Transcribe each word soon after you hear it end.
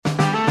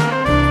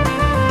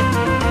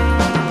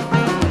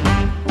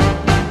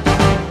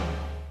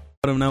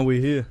bottom, now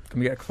we're here. Can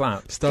we get a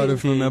clap? Started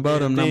from the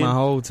bottom, now my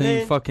whole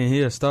team fucking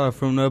here. Started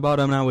from the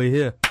bottom, now we're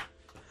here.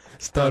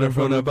 Started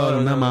from the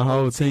bottom, now my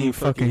whole team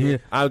fucking here.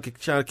 I'll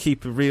try to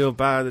keep it real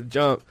by the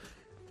jump.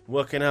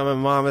 Working at my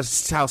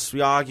mama's house,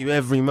 we argue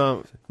every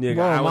month. Nigga,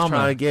 Whoa, I was mama.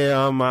 trying to get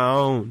on my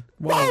own.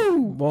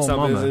 Whoa,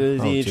 Something's mama. in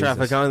the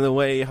traffic on the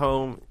way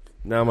home.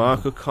 Now my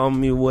uncle called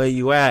me, where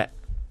you at?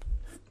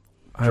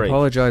 I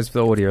apologise for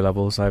the audio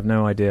levels. I have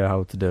no idea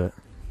how to do it.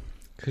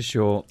 Because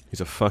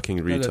He's a fucking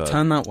retard.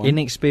 Turn that one.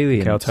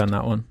 inexperienced. Okay, I'll turn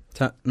that one.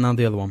 Now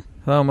the other one.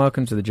 Hello and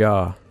welcome to the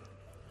jar.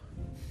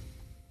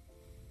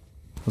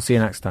 We'll see you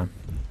next time.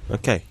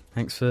 Okay.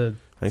 Thanks for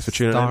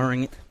tuning in.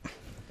 starring it.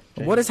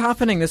 What is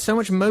happening? There's so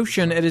much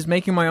motion, it is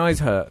making my eyes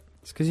hurt.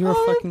 It's because you're a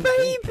fucking...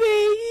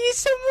 baby!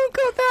 Someone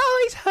got their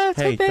eyes hurt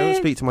Hey, don't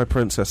speak to my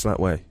princess that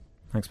way.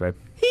 Thanks, babe.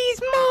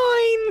 He's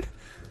mine!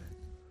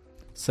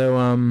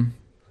 So,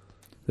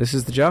 this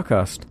is the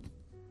JARCAST.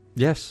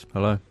 Yes,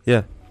 hello.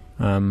 Yeah.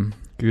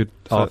 Good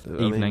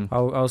evening.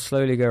 I'll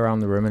slowly go around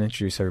the room and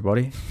introduce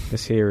everybody.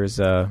 This here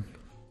is,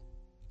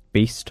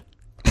 Beast.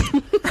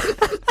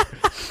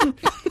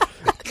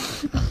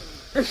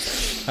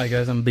 Hi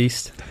guys, I'm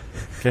Beast.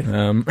 Okay.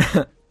 And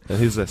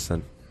who's this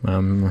then?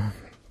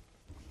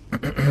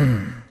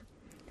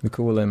 We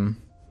call him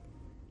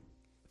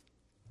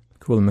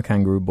the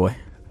kangaroo boy.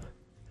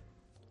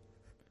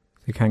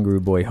 The kangaroo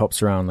boy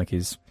hops around like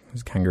he's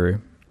a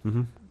kangaroo.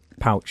 Mm-hmm.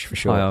 Pouch for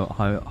sure.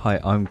 Hi,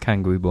 I'm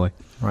Kangaroo Boy.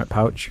 Right,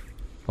 Pouch.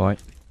 Right.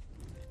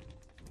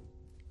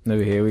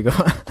 Over here we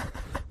got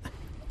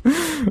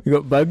we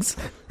got Bugs.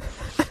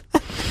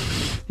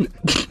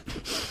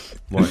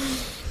 What?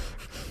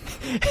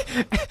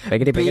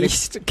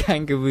 Beast,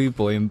 Kangaroo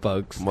Boy and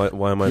Bugs.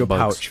 Why am I Your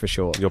Bugs? Pouch for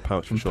short. Your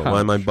pouch for sure. Pouch. Why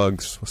am I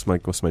Bugs? What's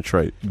my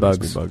trait? Bugs.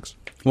 Makes me Bugs.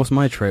 What's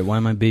my trait? Why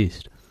am I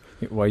Beast?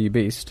 Why are you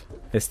Beast?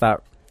 It's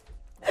that.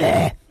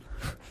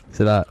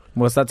 So that...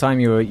 What's that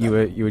time you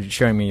were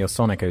showing me your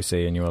Sonic OC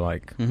and you were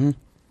like,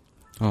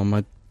 Oh,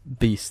 my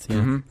Beast, yeah.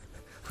 Mhm.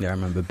 Yeah, I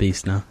remember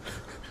Beast now.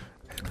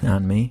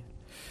 And me,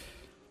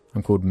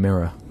 I'm called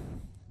Mirror.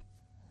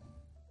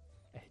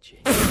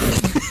 Edgy.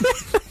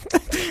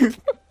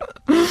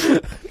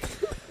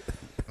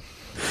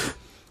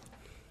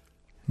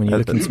 When you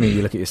look into me,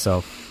 you look at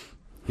yourself.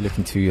 You look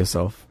into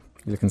yourself.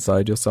 You look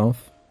inside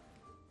yourself.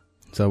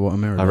 Is that what a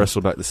mirror I does?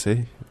 wrestle back the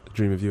sea. A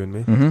dream of you and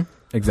me. Mm-hmm.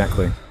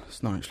 Exactly.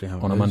 It's not actually how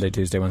it On a is. Monday,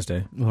 Tuesday,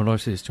 Wednesday. Well, I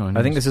see it's Chinese.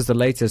 I think this is the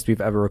latest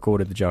we've ever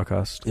recorded the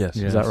JARCAST. Yes.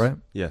 Yeah. Is that right?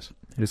 Yes.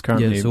 It is Yeah,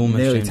 currently it's almost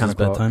nearly James's 10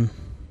 o'clock. bedtime.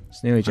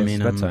 It's nearly James's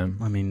bedtime.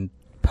 I mean,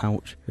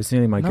 Pouch. It's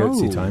nearly my No.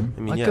 goatsy time.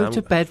 I mean, I yeah, go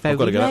to bed very I've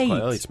got to get late. up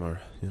quite early tomorrow.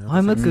 You know?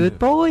 I'm a good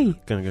boy.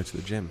 Gonna go to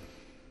the gym.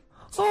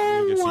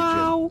 Oh, Go see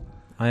wow.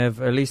 I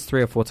have at least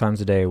 3 or 4 times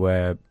a day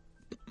where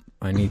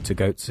I need to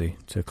goatsy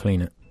to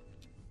clean it.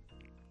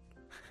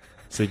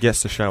 So he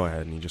gets the shower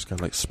head and he just kind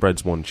of like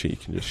spreads one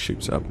cheek and just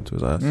shoots it up into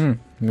his ass. Have you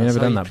That's never how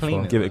done you that clean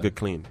before? it. Give it a good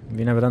clean. Have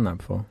you never done that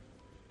before?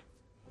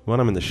 When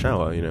I'm in the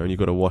shower, you know, and you've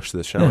got to wash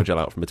the shower gel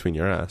out from between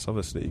your ass,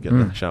 obviously you get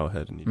the shower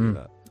head and you do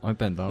that. I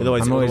bend down.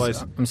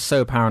 Otherwise- I'm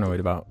so paranoid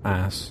about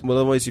ass. Well,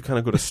 otherwise you kind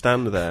of got to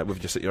stand there with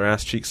just your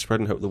ass cheeks spread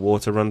and hope the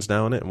water runs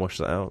down it and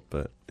washes it out,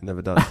 but it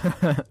never does.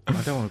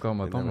 I don't want to go on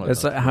my bum like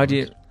It's that. like, how do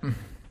you...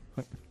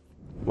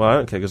 Well, I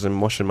don't care because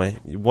I'm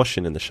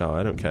washing in the shower.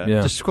 I don't care.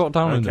 Yeah. Just squat I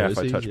down don't and do care it. if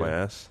I It's touch easier. my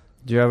ass.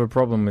 Do you have a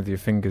problem with your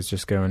fingers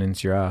just going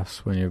into your ass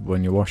when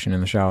you're washing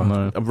in the shower?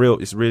 No.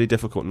 It's really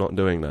difficult not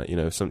doing that. You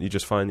know, you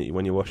just find that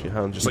when you wash your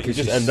hands, you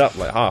just end up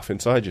like half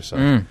inside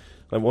yourself. Mm.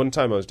 Like one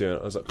time I was doing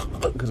it, I was like,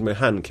 because my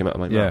hand came out of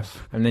my Yeah.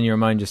 mouth. And then you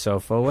remind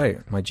yourself, oh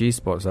wait, my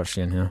G-spot's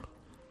actually in here.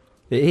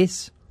 It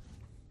is.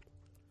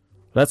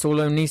 Let's all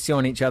Onicio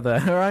on each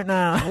other right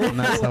now. And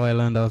that's how I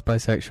learned I was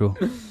bisexual.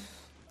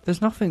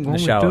 There's nothing the wrong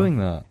with shower. doing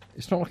that.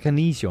 It's not like an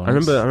easy one. I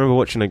remember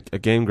watching a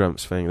Game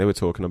Grumps thing. They were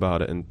talking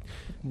about it, and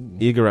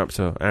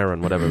Egoraptor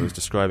Aaron, whatever, was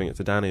describing it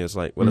to Danny as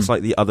like, well, it's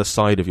like the other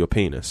side of your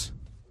penis.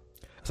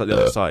 It's like the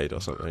other side or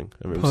something.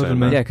 I remember saying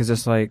that. Yeah, because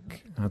it's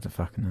like, I don't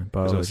fucking know,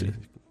 biology.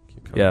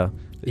 Yeah.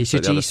 It's your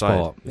like the other side.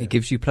 G-spot. Yeah. It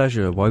gives you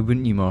pleasure. Why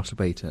wouldn't you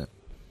masturbate it?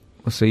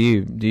 Well, so do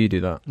you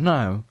do that?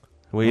 No.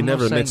 Well, you I'm not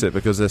never admit saying- it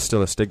because there's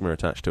still a stigma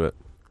attached to it.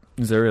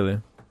 Is there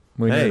really?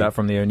 We Hey, know that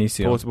from the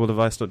Onicio. Portable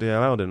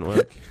device.dll didn't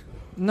work.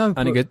 No,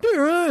 And it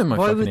goes, my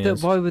why fucking would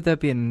ears. why would there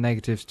be a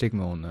negative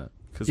stigma on that?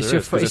 Because It's there your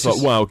is, fu- 'cause it's it's like,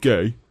 just- wow,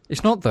 gay.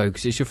 It's not though,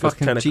 because it's your Because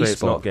fucking technically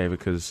it's not G-spot. gay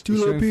because Do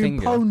you like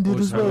being pounded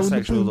it's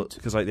homosexual.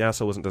 Because like the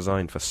asshole wasn't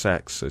designed for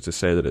sex, so to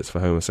say that it's for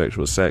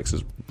homosexual sex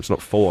is it's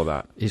not for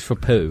that. It's for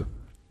poo.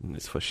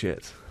 It's for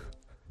shit.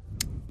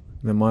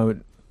 Then why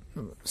would...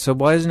 So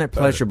why isn't it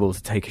pleasurable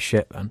to take a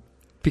shit then?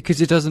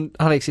 Because it doesn't,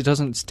 Alex. It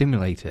doesn't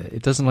stimulate it.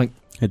 It doesn't like.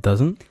 It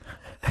doesn't?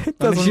 It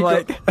doesn't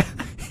like...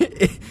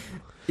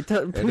 It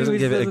doesn't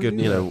give it a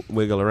good,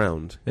 wiggle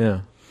around.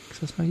 Yeah.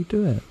 That's how you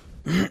do it.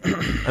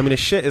 I mean, a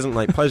shit isn't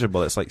like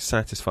pleasurable. It's like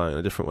satisfying in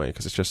a different way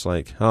because it's just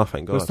like, oh,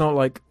 thank God. But it's not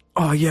like,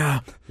 oh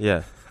yeah.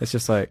 Yeah, It's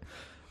just like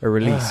a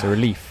release, a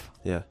relief.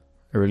 yeah.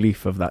 A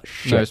relief of that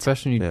shit. No,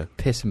 especially when you Yeah.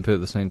 piss and poo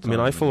at the same I time. mean,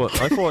 I thought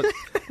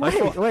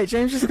Wait,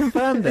 James just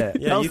confirmed it.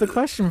 Yeah, that was the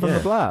question from the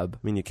blab.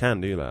 I mean, you can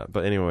do that,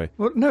 but anyway.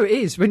 Well, no, it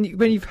is. When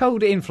you've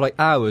held it in for like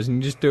hours and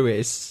you just do it,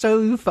 it's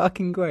so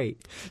fucking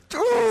great.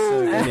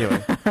 So,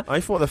 anyway, I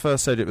thought the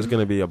first subject was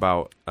going to be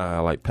about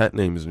like pet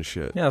names and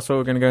shit. Yeah, that's what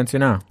we're going to go into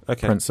now.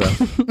 Okay. Princess.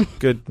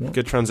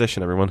 Good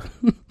transition, everyone.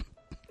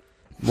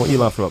 What are you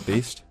laughing about,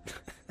 Beast?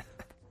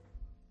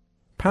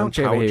 Pouch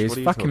And over pouch, here. what He's are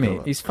you fucking talking me.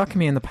 about? He's fucking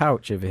me in the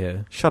pouch over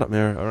here. Shut up,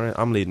 Mira. All right,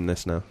 I'm leading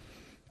this now.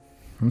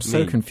 I'm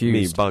so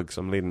confused. Me, Bugs,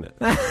 I'm leading it.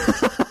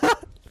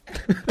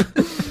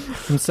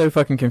 I'm so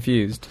fucking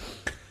confused.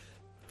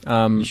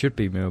 You should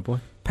be, Mirror Boy.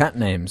 Pet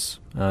names.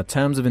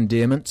 Terms of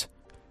endearment.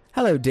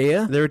 Hello,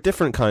 dear. There are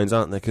different kinds,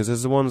 aren't there? Because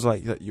there's the ones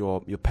like that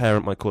your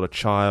parent might call a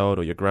child,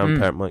 or your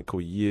grandparent might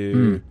call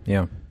you,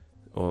 Yeah.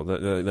 or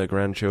their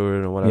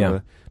grandchildren, or whatever. Yeah.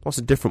 Lots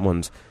of different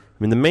ones.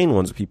 I mean, the main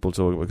ones that people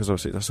talk about, because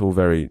obviously that's all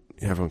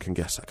everyone can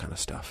guess that kind of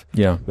stuff.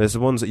 Yeah. There's the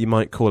ones that you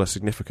might call a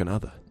significant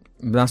other.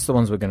 That's the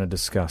ones we're going to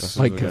discuss. That's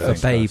Like what we're a gonna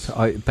babe.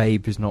 discuss.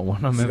 Babe is not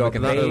one I'm So ever got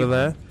going That babe. over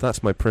there,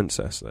 that's my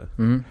princess there.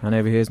 And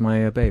over here's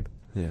my babe.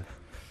 Yeah.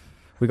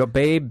 We got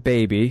babe,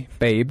 baby,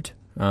 babed.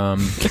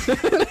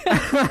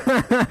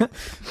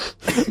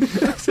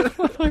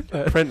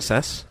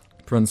 Princess.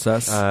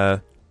 Princess.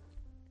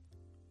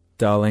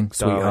 Darling,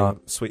 sweetheart. Darling,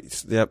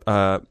 sweet. Yep.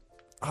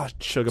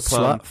 Sugar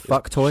plum. Slut,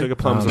 fuck toy. Sugar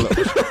plum's a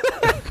little.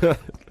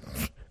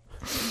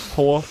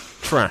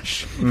 Whore.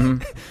 Trash.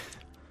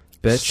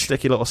 Bitch.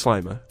 Sticky little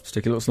slimer.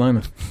 Sticky little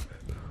slimer.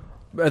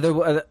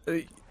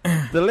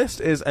 The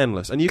list is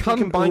endless, and you can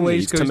Cunt combine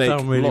always these to goes make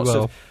down really lots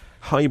well. of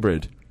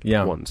hybrid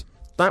Yeah. ones.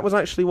 That was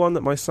actually one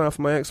that myself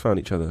and my ex found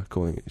each other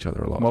calling each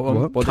other a lot.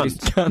 What did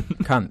Cunt. you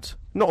Cunt.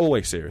 Not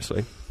always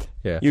seriously.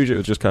 Yeah. Usually it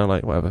was just kind of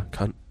like whatever.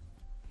 Cunt.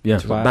 Yeah.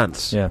 Twat.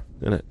 Bants. Yeah.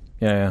 Innit?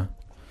 Yeah.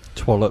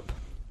 Twallop.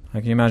 I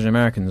can imagine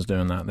Americans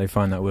doing that. They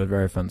find that word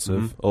very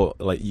offensive. Or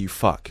like you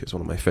fuck is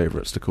one of my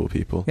favourites to call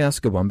people. Yeah, that's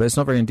a good one, but it's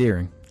not very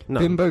endearing. No.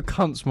 Bimbo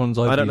cunts ones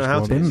I don't know how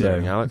to be Bimbo.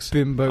 endearing, Alex.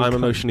 Bimbo I'm cunt.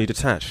 emotionally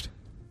detached.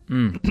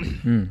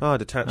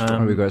 Detached.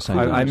 Oh, we got the same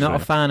thing, I'm not a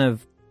actually. fan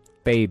of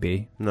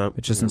baby. No.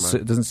 It doesn't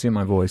suit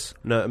my voice.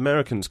 No,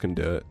 Americans can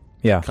do it,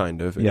 Yeah.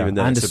 kind of. Yeah. Even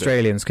then And it's a bit-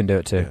 Australians can do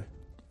it too.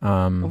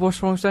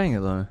 What's wrong with saying it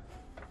though?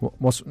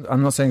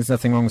 I'm not saying there's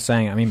nothing wrong with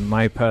saying it. I mean,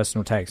 my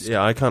personal taste.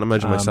 Yeah, I can't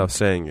imagine myself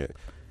saying it.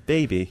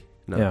 Baby.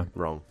 No, Yeah.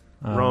 wrong.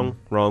 Um,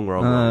 Wrong.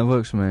 It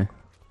works for me.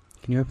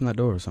 Can you open that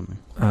door or something?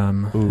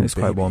 Ooh, it's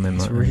quite baby. warm in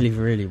It's my really,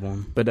 really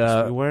warm. But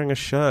You're wearing a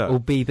shirt. Or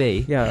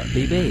BB. yeah,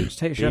 BB. just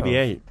take your shirt off.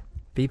 BB-8.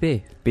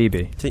 BB.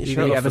 BB. Take your BB,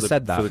 shirt off ever for the,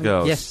 said that? for the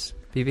girls. Yes.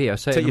 BB. I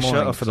say Take it in the your shirt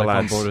morning off for 'cause the I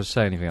lads. can't bother to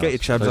say anything Get else. your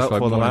chubs So it's out like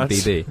for the morning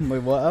lads. BB. Wait,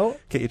 what out?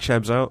 Get your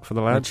chebs out for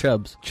the My lads.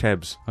 chubs.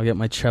 Chebs. I'll get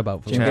my chub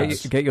out for Jim,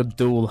 the get your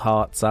dual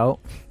hearts out.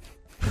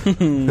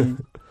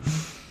 lads.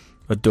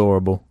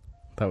 Adorable.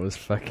 That was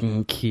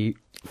fucking cute.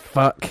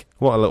 Fuck.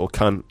 What a little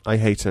cunt. I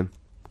hate him.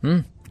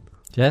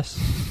 Yes.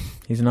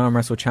 He's an arm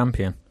wrestle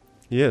champion.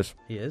 He is.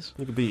 He is.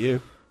 He could beat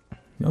you.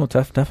 Oh,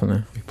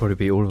 definitely. He'd probably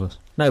beat all of us.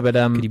 No, but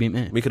Could you beat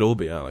me? We could all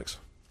beat Alex.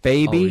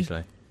 baby,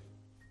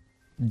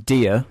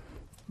 dear.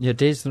 Yeah,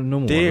 Deer's the normal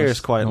one. Deer That's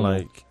is quite normal.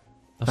 like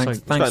That's Thanks,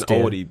 like thanks, quite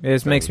an dear. oldie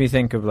It makes thing. me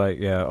think of like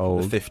the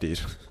old.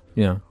 50s.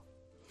 Yeah.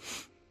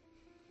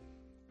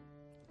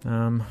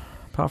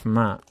 Apart from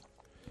that,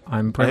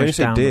 I'm I pretty only much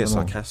say down dear with them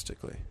all.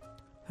 sarcastically.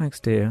 Thanks,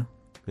 dear,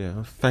 Yeah.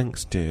 Oh,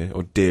 thanks, dear.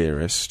 Or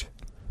dearest.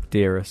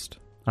 dearest.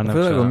 I I know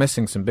feel like that. we're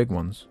missing some big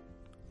ones.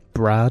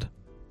 Brad.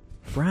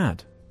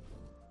 Brad,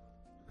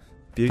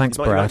 You Thanks,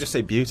 might Brad. just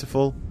say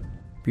beautiful,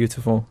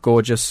 beautiful,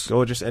 gorgeous.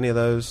 gorgeous, any of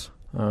those.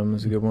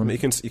 Is a good I one. mean,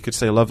 you could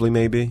say lovely,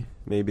 maybe.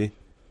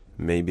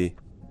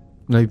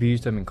 No, you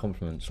use them in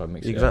compliments, so it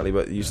makes Exactly,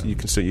 but you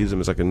can still use them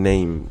as like a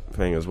name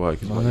thing as well. You it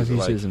can up. I use never it use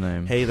it like, as a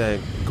name. hey there,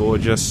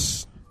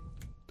 gorgeous.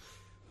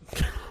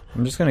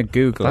 I'm just gonna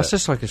Google That's it.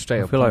 just like a straight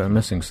I up. feel like we're compliment.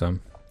 missing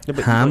some. Yeah,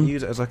 but Ham? you might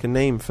use it as like a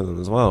name for them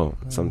as well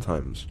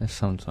sometimes. Yeah,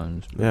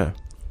 sometimes. Yeah,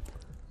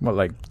 What,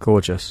 like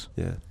gorgeous?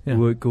 yeah. Yeah.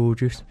 We're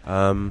gorgeous.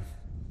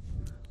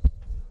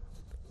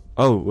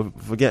 Oh, we're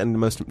forgetting the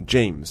most.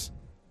 James.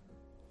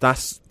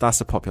 That's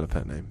a popular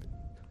pet name.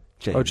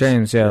 James. Oh,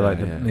 James. Yeah, like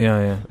yeah.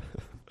 yeah.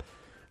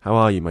 How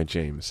are you, my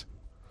James?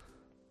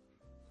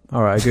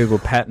 All right, I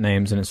googled pet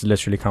names and it's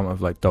literally come up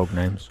with like dog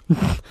names.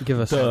 Give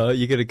us.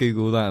 You're gonna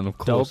Google that, and of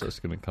course Dog. it's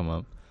gonna come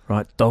up.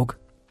 Right, dog.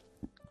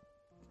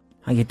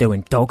 How you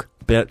doing, dog?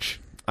 Bitch.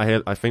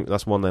 I think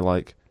that's one they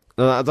like.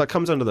 No, that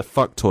comes under the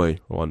fuck toy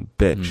one.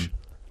 Bitch.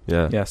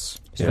 Yeah. Yes,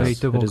 It's very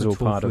yes. It is all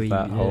part of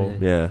that whole.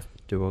 Yeah.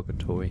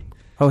 Derogatory.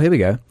 Oh, here we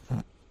go.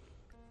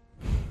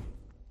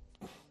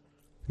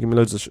 Give me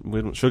loads of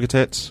sugar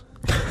tits.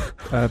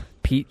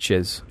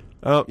 Peaches.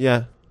 Oh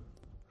yeah.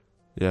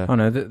 Yeah. Oh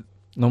no,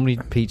 Normally,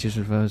 peaches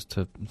refers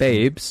to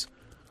babes.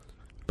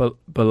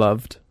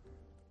 Beloved.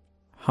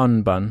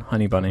 Honey bunny.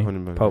 Honey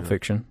bunny, Pulp yeah.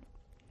 Fiction.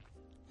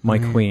 My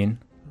queen.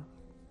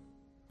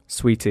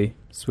 Sweetie.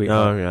 Oh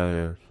Sweetheart.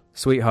 yeah.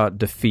 Sweetheart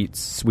defeats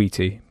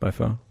Sweetie by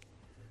far.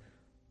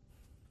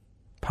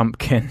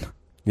 Pumpkin.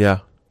 Yeah.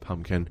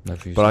 Pumpkin.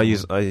 Never used But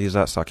I that use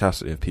that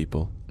sarcastically of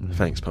people. one.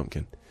 Thanks,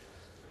 pumpkin.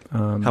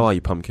 How How are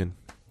you, pumpkin?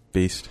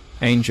 Beast.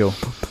 Angel.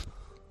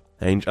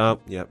 Angel. Oh,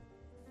 yep.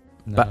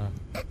 No.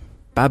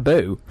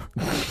 Babu.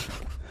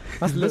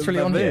 That's literally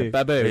on here.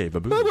 Babu. Hey,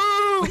 babu.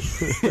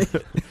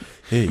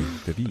 Hey,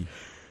 baby.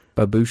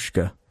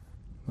 Babushka.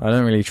 I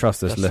don't really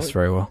trust this That's list like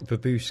very well.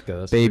 Babushka.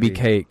 That's Baby really...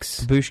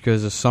 Cakes. Babushka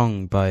is a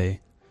song by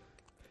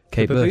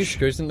Kate The Bush.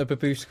 Babushka, isn't the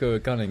Babushka a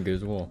gunning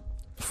as well?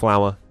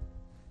 Flower.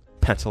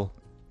 Petal.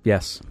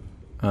 Yes.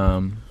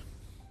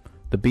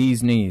 The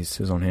Bee's Knees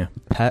is on here.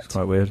 Pet. It's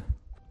quite weird.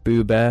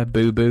 Boo Bear.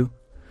 Boo Boo.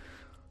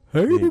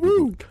 Hey,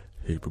 Boo.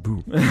 Hey,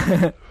 babu.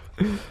 Why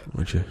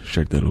don't you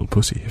shake that little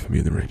pussy for me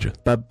and the ranger?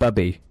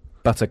 Bubby.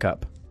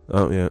 Buttercup.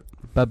 Oh, yeah.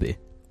 Bubby.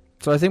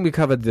 So I think we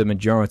covered the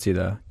majority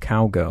there.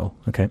 Cowgirl.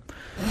 Okay.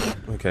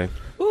 Okay.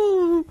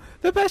 Ooh,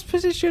 the best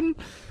position.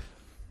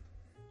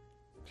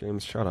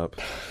 James, shut up.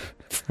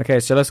 Okay,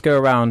 so let's go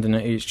around and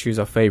each choose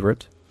our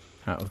favourite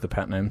out of the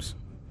pet names.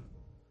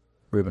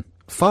 Ruben.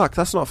 Fuck,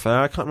 that's not fair.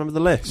 I can't remember the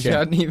list.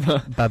 Yeah,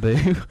 neither.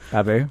 Babu.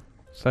 Babu.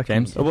 So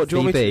James. Oh, what, do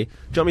you want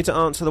me to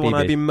answer the one BB.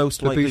 I'd be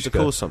most likely to Babushka.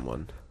 call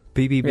someone?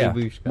 BB Yeah,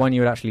 Babushka. one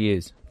you would actually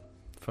use.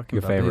 Fucking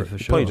Your Babu favourite. for You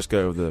sure. probably just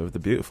go with the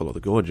beautiful or the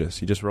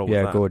gorgeous. You just roll with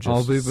Yeah, that. gorgeous.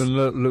 Oh, Ruben,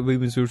 look,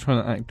 Ruben's all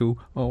trying to act all,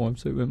 oh, I'm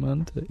so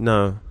romantic.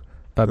 No.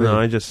 Babu. No,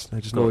 I just know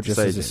what to Gorgeous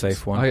say. is a James.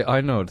 safe one.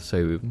 I know what to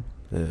say, Ruben.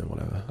 Yeah,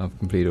 whatever. I'm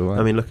completely alright.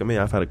 I mean, look at me.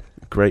 I've had a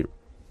great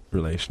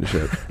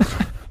relationship.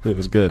 It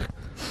was good.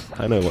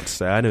 I know what to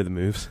say. I know the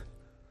moves.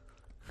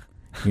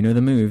 You know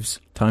the moves.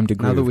 Time to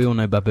groove. Now that we all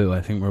know Babu,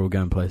 I think we're all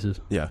going places.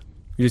 Yeah.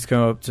 You just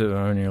come up to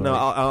her and you're No,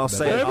 like... I'll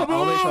say it.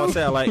 I'll make sure I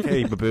say it like,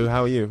 hey, Babu,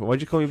 how are you?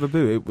 Why'd you call me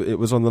Babu? It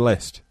was on the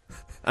list.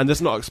 And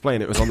just not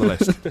explain it was on the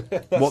list.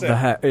 What the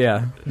heck?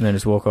 Yeah. And then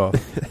just walk off.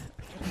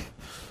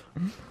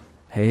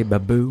 Hey,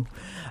 Babu.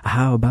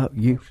 How about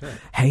you?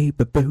 Hey,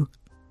 Babu.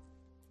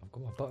 I've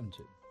got my buttons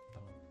in.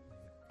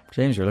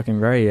 James, you're looking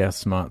very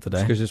smart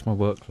today. Because it's my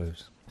work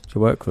clothes. It's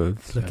your work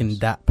clothes. Looking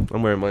dap.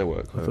 I'm wearing my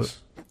work clothes.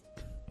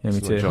 Yeah, me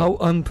It's too. my job.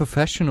 How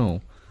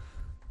unprofessional.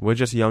 We're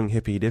just young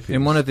hippie dippies.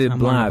 In one of the I'm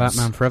wearing a blabs...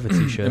 Batman Forever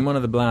t-shirt. In one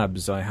of the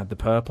blabs, I had the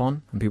perp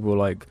on, and people were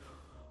like,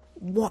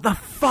 "What the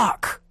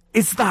fuck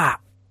is that?"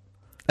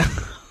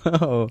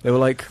 Oh, They were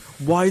like,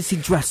 "Why is he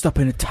dressed up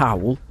in a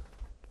towel?"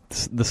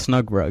 the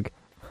Snug Rug.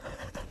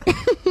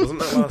 Wasn't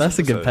that last That's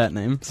a good episode? pet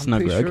name. Snug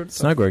pretty Rug. sure it's-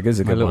 Snug rug is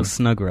a My good little one.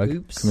 Snug Rug.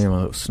 Oops. Come here, my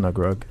little snug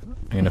rug.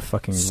 I'm gonna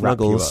fucking wrap you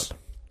Snuggles. up.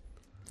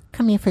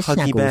 Come here for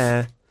Huggy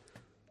bear.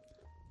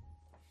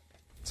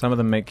 Some of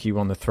them make you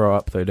want to throw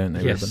up, though, don't they?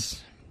 Ruben?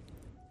 Yes.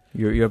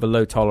 You have a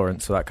low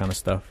tolerance for that kind of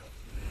stuff.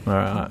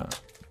 I'm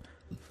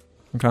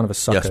kind of a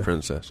sucker. Yes,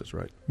 princess. That's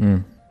right.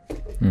 I'm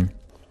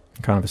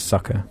kind of a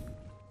sucker.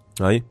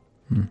 Are you?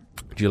 Mm.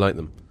 Do you like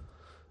them?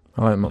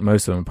 I like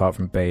most of them, apart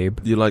from Babe.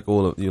 You like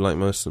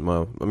most of them?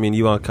 Well, I mean,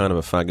 you are kind of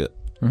a faggot.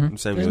 Mm-hmm.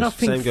 Same There's goes,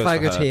 nothing same goes for her.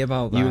 faggoty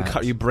about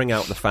that. You bring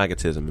out the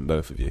faggotism in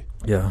both of you.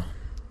 Yeah.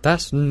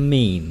 That's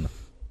mean.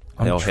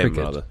 I'm Or him, triggered.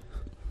 rather.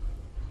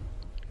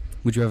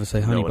 Would you ever say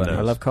honey No one bunny?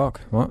 I love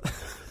cock. What?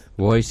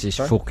 Why does this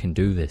Sorry? fucking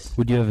do this?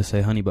 Would you ever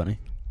say honey bunny?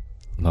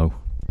 No.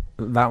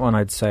 That one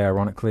I'd say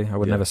ironically. I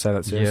would Yeah. never say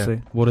that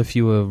seriously. What if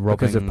you were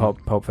robbing... Because of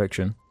Pulp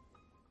Fiction.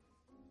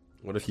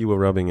 What if you were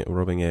robbing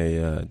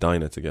a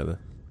diner together?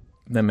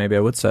 Then maybe I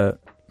would say it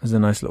as a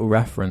nice little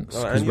reference.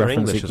 Oh, 'cause and you're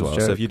reference English as equals well,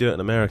 joke. so if you do it in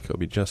America, it'll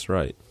be just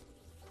right.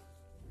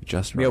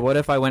 Just right. Yeah, what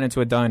if I went into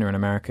a diner in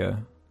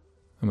America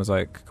and was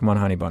like, "Come on,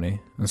 honey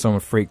bunny," and someone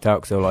freaked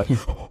out because they were like,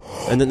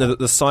 And then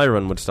the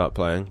siren would start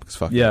playing. Because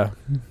fuck "Yeah,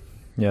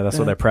 yeah, that's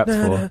what they're prepped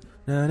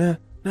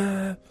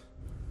for."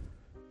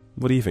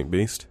 What do you think,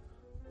 Beast?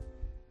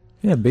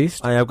 Yeah,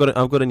 beast. I've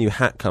got a new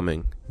hat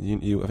coming. I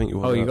think you.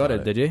 Oh, you got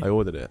it, did you? I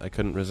ordered it. I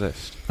couldn't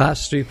resist. That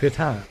stupid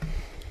hat.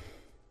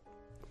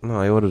 No,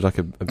 I ordered like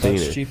a That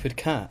beanie. stupid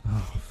cat.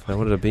 I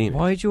ordered a beanie.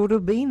 Why'd you order a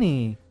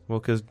beanie? Well,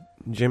 because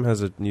Jim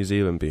has a New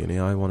Zealand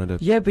beanie. I wanted a.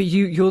 Yeah, but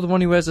you're the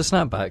one who wears the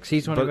snapbacks.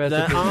 He's the one who But wears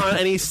there the aren't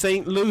any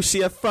St.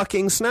 Lucia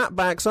fucking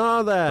snapbacks,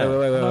 are there?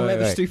 Wait, No,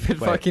 the stupid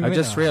fucking I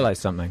just winner.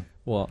 realised something.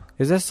 What?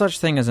 Is there such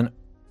thing as an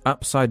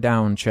upside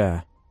down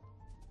chair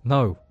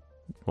No.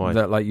 Why?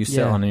 that like you sit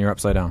Yeah. on and you're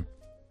upside down?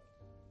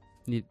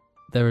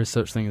 There is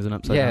such thing as an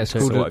upside Yeah, down it's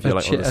chair. called So what if you're,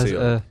 like, on the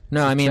ceiling?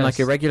 No, I mean like a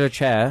chest. regular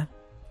chair,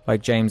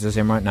 like James is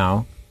in right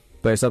now,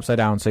 but it's upside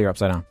down, so you're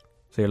upside down,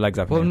 so your legs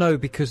up. in Well, the air. no,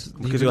 because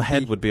Because your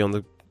head would be on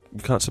the.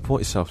 You can't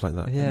support yourself like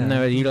that. Yeah.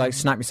 No, you like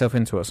snap yourself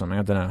into it or something.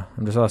 I don't know.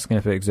 I'm just asking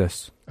if it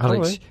exists. Alex,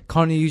 Alright.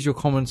 can't you use your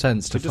common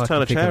sense to So just fucking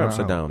turn a figure chair it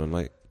upside out? down and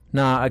like.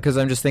 Nah, because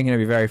I'm just thinking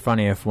it'd be very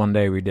funny if one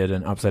day we did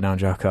an upside down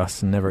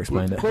JARCAST and never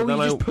explained it. Well, Then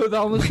you I- just put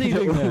that on the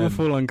ceiling We'll then.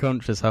 fall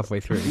unconscious halfway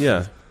through.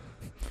 Yeah.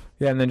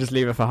 Yeah, and then just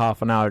leave it for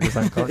half an hour, just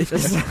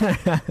unconscious.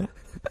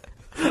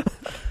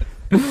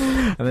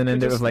 And then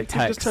end it with like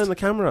text. Just turn the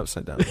camera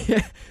upside down.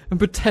 And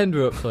pretend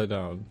we're upside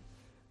down.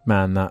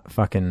 Man, that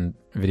fucking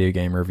video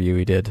game review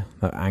we did,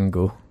 that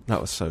angle. That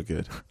was so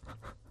good.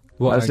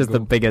 That's just the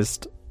angle?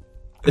 biggest.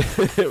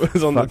 It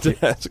was on the Fuck.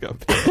 desk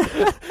up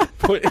here,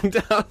 pointing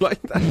down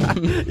like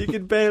that. You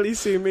could barely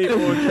see me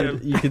or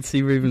Jim. You could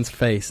see Ruben's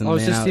face and Oh,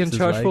 is the this the outs his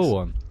Uncharged legs. 4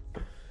 one?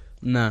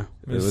 No.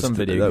 It was was some the-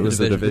 video. that was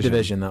the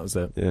Division. That was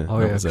it. Yeah. Oh,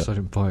 That yeah, was because it. I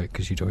didn't buy it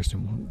because you guys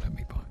didn't want let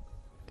me buy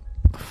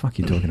it. What the fuck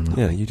are you talking about?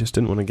 Yeah, you just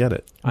didn't want to get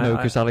it. No,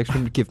 because Alex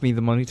wouldn't give me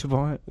the money to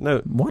buy it. No.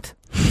 What?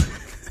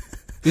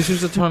 This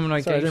was the time when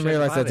I Sorry, I didn't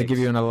realise I had to give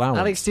you an allowance.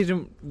 Alex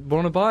didn't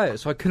want to buy it,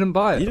 so I couldn't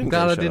buy it. You didn't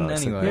I'm glad I game didn't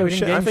share that. anyway. Yeah, we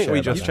didn't I game think share we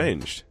that just then.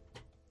 changed.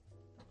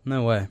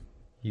 No way.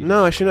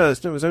 No, actually, no.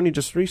 It was only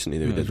just recently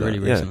that we It did was really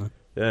that. recently.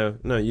 Yeah.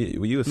 No, you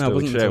were No, it still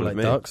wasn't sharing until with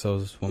me. Dark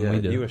Souls when Yeah,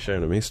 we did. you were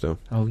sharing with me still.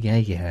 Oh,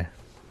 yeah.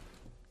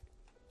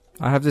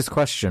 I have this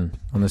question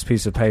on this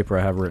piece of paper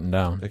I have written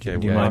down. Okay,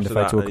 Do you well, mind after if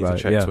I that, talk I need about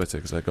to it? check Twitter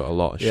because I got a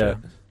lot of Yeah. shit.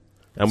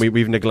 And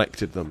we've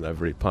neglected them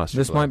every past.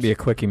 This might be a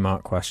quickie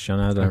mark question.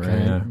 I don't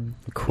really know.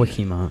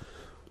 Quickie mark.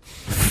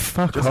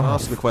 Fuck Just off.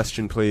 ask the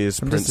question, please,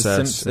 I'm just a princess.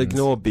 Simpsons.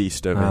 Ignore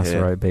Beast over That's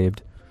here. right, babe.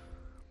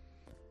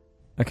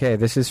 Okay,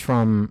 this is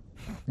from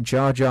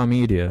Jar Jar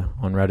Media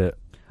on Reddit.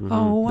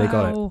 Mhm. They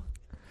got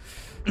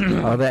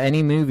it. Are there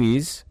any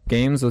movies,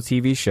 games, or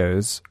TV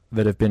shows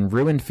that have been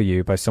ruined for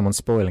you by someone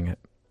spoiling it?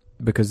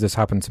 Because this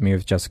happened to me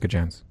with Jessica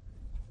Jones.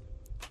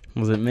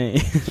 Was it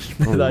me?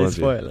 Probably Did I was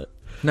you. spoil it?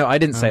 No, I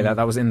didn't say that.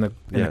 That was in the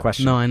Yeah.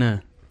 question. No, I know.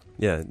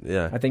 Yeah.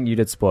 I think you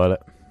did spoil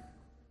it.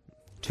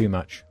 Too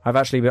much. I've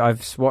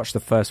watched the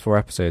first 4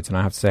 episodes, and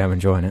I have to say I'm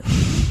enjoying it.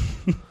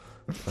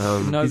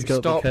 No, He's got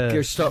the stop.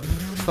 curve. Stop.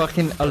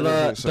 Fucking don't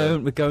alert. think so.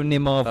 Don't go near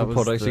Marvel That was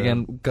products the-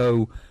 again.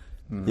 Go.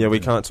 Yeah, we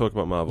can't talk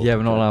about Marvel. Yeah,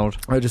 we're not allowed.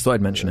 I just thought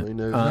I'd mention Yeah, it. we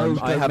know. No,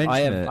 I don't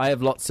mention it.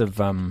 have lots of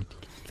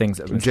things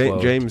that have been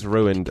spoiled. James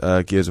ruined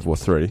Gears of War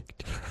 3.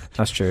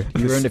 That's true.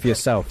 You ruined it for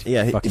yourself.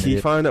 Yeah, Fucking he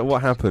idiot. found out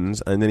what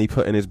happens, and then he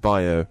put in his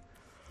bio.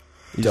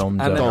 Dumb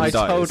And then Dom I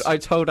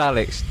dies. told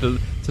Alex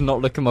to not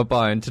look at my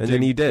bio and to And do,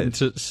 then he did.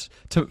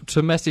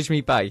 to message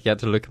me back. He had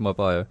to look at my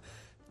bio.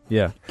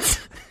 Yeah.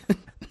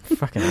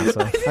 Fucking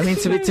asshole. I mean,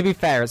 to be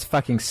fair, it's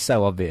fucking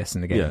so obvious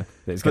in the game. Yeah.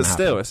 That it's But gonna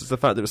still, happen. it's just the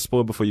fact that it was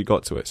spoiled before you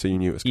got to it, so you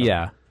knew it was coming.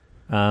 Yeah.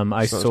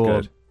 I So that's saw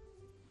good.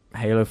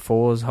 Halo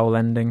 4's whole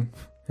ending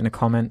in a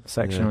comment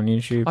section Yeah. on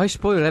YouTube. I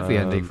spoiled every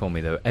Um, ending for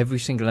me though. Every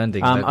single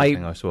ending. Um, Of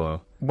everything I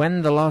spoil.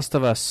 When The Last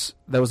of Us,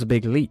 there was a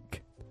big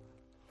leak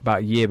about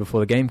a year before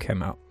the game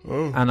came out.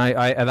 Oh. And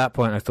I at that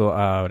point I thought,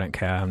 oh, I don't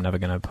care, I'm never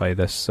going to play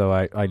this. So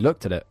I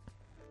looked at it.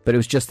 But it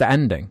was just the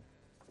ending.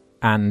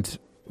 And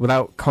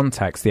without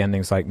context, the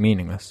ending's like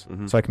meaningless.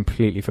 Mhm. So I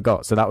completely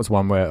forgot. So that was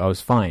one where I was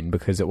fine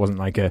because it wasn't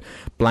like a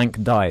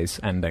blank dies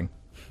ending.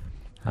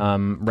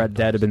 Red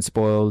Dead had been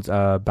spoiled.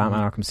 Batman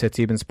Arkham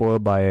City had been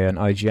spoiled by an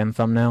IGN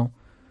thumbnail,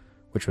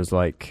 which was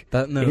like,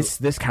 That no. is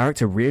this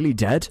character really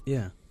dead?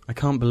 Yeah, I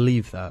can't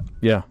believe that.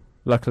 Yeah.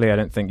 Luckily, I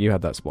don't think you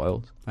had that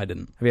spoiled. I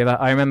didn't. Have you ever,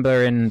 I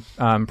remember in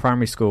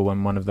primary school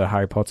when one of the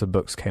Harry Potter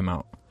books came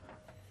out,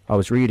 I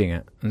was reading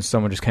it, and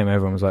someone just came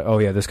over and was like, oh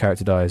yeah, this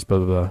character dies, blah,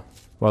 blah, blah,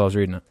 while I was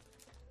reading it.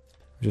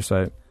 Just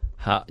like,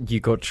 You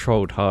got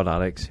trolled hard,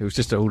 Alex. It was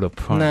just all a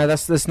prank. no,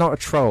 that's not a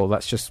troll,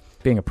 that's just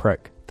being a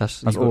prick.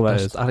 that's all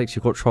that is. Alex,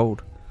 you got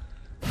trolled.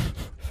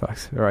 Fuck.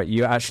 Alright,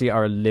 you actually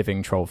are a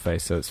living troll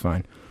face, so it's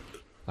fine.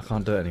 I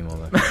can't do it anymore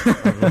though.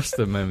 I've lost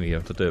the memory. You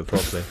have to do it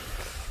properly.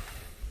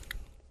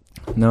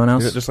 No one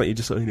else? Just like you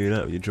just sort of knew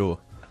that with your jaw.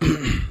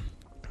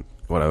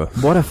 Whatever.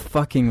 What a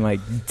fucking, like,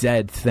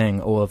 dead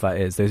thing all of that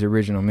is, those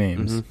original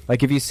memes. Mhm.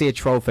 Like, if you see a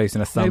troll face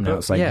in a thumbnail, but-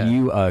 it's like, yeah.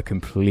 you are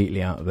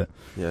completely out of it.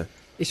 Yeah.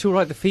 It's all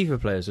right. The FIFA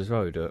players as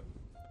well who do it.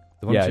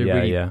 The ones Yeah, who yeah,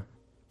 really, yeah.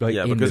 like,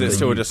 Yeah, in because the it's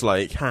still ring. just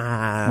like,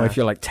 Well, if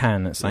you're like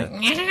 10, it's like,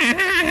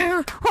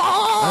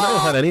 I never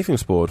had anything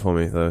spoiled for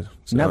me, though.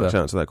 So Never. to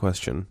answer that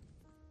question.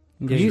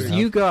 Yeah,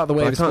 you go out the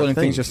way But I of can't spoiling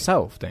things think.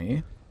 yourself, don't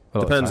you?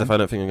 Depends if I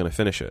don't think I'm going to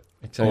finish it.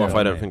 Exactly Or if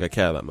I don't right. think I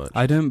care that much.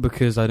 I don't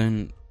because I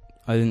didn't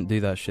do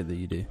that shit that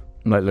you do.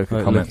 Like, look at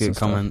Like, comments look and at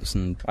stuff. comments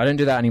and I don't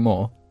do that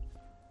anymore.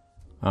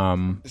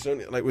 It's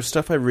only, like, with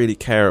stuff I really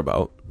care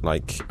about,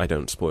 like, I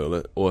don't spoil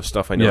it. Or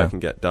stuff I know Yeah. I can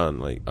get done.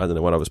 Like, I don't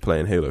know, when I was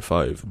playing Halo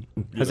 5. Has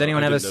you know,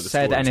 anyone I ever didn't know the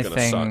said story was gonna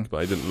anything- suck, but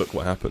I didn't look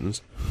what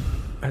happens.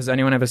 Has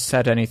anyone ever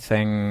said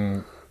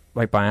anything,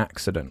 like, by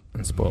accident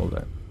and spoiled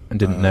it? And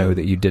didn't know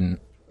that you didn't?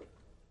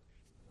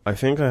 I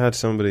think I had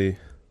somebody...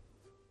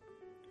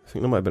 I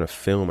think there might have been a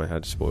film I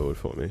had spoiled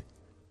for me.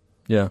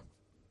 Yeah.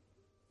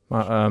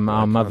 Well, I our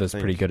can't mother's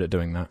think. pretty good at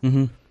doing that.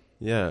 mm-hmm.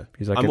 Yeah.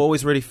 He's like, I'm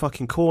always really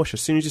fucking cautious.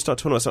 As soon as you start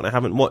talking about something I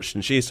haven't watched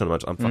and she's talking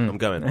about it, I'm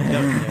going.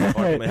 I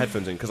put my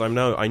headphones in because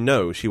I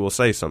know she will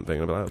say something.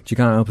 And I'll be like, oh, you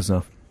can't help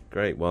yourself.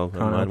 great, well, Can't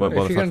never mind, help won't it.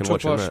 bother If you're going fucking to talk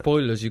watching about that.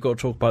 spoilers, you've got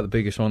to talk about the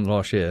biggest one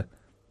last year.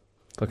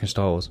 Fucking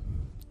Star Wars.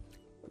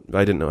 I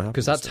didn't know what happened.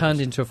 Because that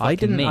turned into a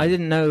fucking I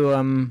didn't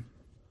know,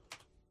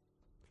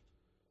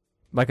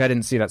 like, I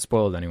didn't see that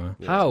spoiled anywhere.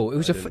 Yeah, How? It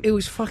was I didn't. it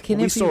was fucking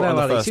We saw it everywhere, on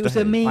the Alex. first It was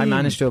day. a meme. I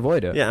managed to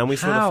avoid it. Yeah, and we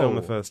saw the film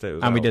How? the first day it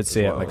was And we out did as see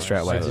it, well. like, straight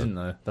I away. didn't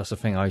know. That's the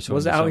thing I saw.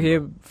 Was in it out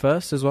December. here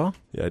first as well?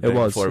 Yeah, It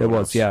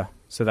was, yeah.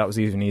 So that was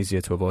even easier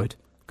to avoid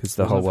because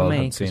the whole Wasn't for world me,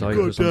 hadn't seen 'cause it.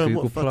 I was on Goddamn,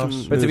 Google what fucking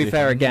Plus. But to be movie.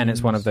 fair, again,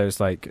 it's one of those,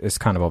 like, it's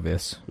kind of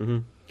obvious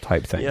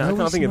type thing. Yeah, I No,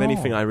 can't it's think of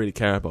anything not. I really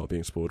care about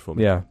being spoiled for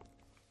me. Yeah.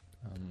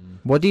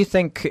 What do you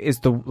think is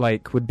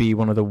would be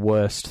one of the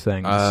worst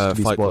things to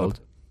be Fight spoiled?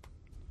 Club.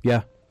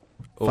 Yeah.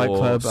 Fight Or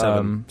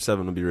Club,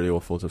 7 would be really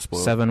awful to spoil.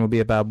 7 would be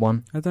a bad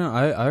one. I don't know.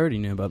 I already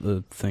knew about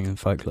the thing in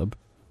Fight Club.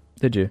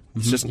 Did you?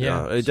 It's just,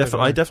 Yeah, I so did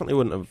I. definitely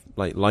wouldn't have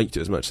liked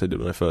it as much as I did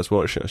when I first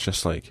watched it. It's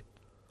just like,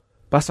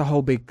 that's a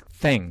whole big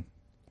thing,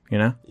 you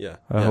know? Yeah.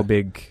 A whole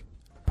big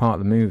part of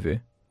the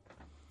movie.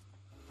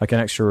 Like an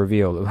extra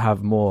reveal, it'll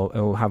have more,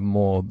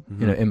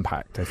 Mm-hmm.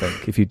 impact, I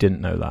think, if you didn't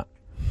know that.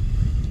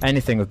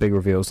 Anything with big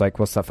reveals, like,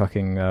 what's that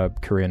fucking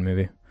Korean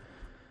movie?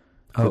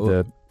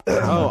 Oh,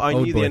 I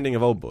Old knew Boy. the ending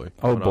of Old Boy.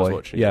 Old when I was Boy,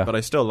 watching yeah. it, but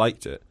I still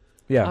liked it.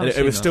 Yeah. And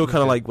it was still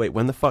kind of like, wait,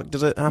 when the fuck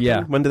does it happen?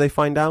 Yeah. When do they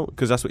find out?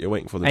 Because that's what you're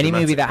waiting for. The Any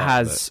movie dramatic that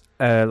part of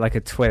has like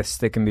a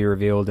twist that can be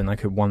revealed in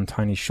like a one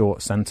tiny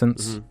short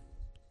sentence Mhm.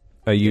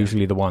 are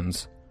usually the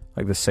ones,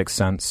 like The Sixth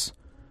Sense,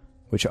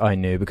 which I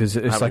knew because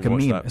it's haven't like a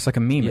watched meme. that. It's like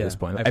a meme Yeah, at this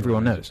point. Like,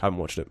 everyone everyone knows. knows. Haven't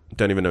watched it.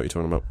 Don't even know what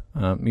you're talking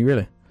about. You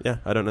really? Yeah,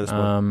 I don't know this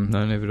one.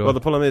 No, never do. Well, the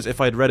problem is, if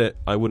I'd read it,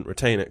 I wouldn't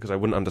retain it because I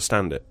wouldn't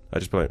understand it. I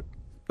just be like,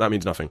 that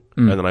means nothing,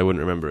 and then I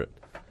wouldn't remember it.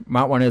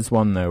 That one is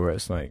one though where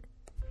it's like,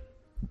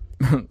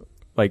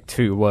 like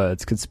 2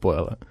 words could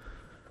spoil it,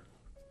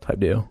 type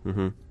deal.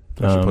 Mm-hmm.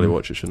 I should probably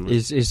watch it, shouldn't I?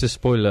 Is the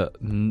spoiler?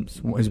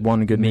 Is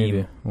one good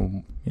Meme.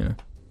 movie? Or,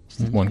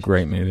 one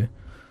great movie.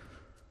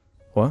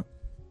 What?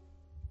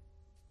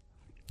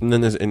 And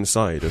then there's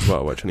Inside as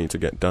well, which I need to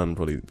get done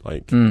probably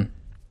like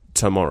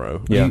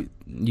tomorrow. Yeah.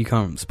 You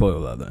can't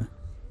spoil that though.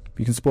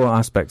 You can spoil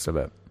aspects of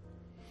it,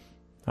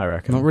 I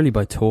reckon. Not really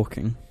by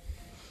talking.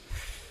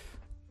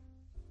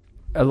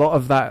 A lot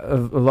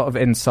of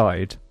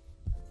Inside,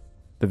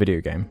 the video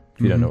game,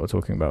 if you don't know what we're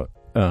talking about,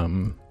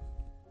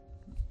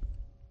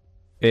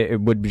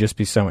 it would just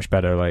be so much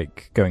better,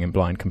 like, going in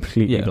blind,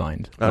 completely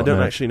blind. I Not don't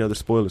know. actually know the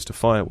spoilers to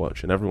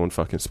Firewatch, and everyone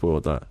fucking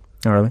spoiled that.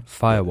 Oh, really?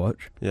 Firewatch.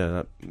 Yeah,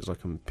 that was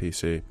like on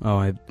PC. Oh,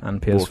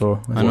 And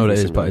PS4. I know what it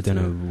is, Walking but I don't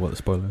Simulator. know what the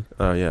spoiler is.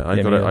 Oh yeah, I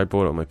Yeah, got me it. either. I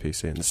bought it on my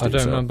PC. And the I Steam don't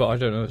sale. remember. I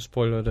don't know the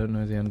spoiler. I don't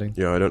know the ending.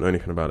 Yeah, I don't know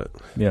anything about it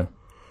Yeah.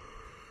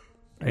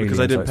 because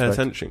I didn't pay Aliens, expect.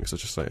 attention. Because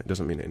it's just like it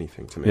doesn't mean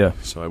anything to me. Yeah.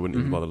 So I wouldn't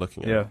even bother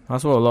looking at Yeah, it.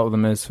 that's what a lot of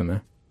them is for me,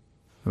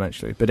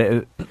 eventually. But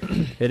it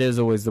is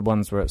always the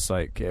ones where it's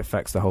like, it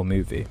affects the whole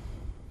movie.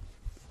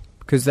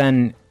 Because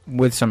then,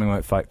 with something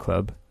like Fight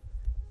Club,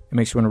 it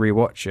makes you want to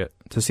rewatch it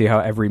to see how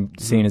every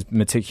scene has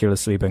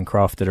meticulously been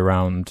crafted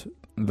around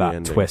that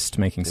ending. twist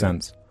making Yeah.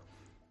 sense.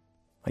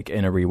 Like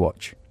in a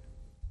rewatch.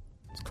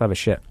 It's clever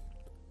shit.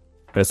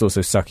 But it's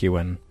also sucky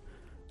when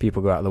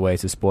people go out of the way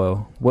to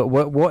spoil.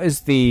 What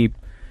is the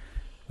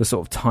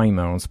sort of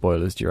timer on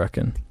spoilers, do you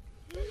reckon?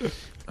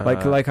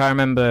 Like I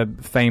remember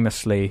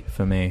famously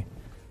for me,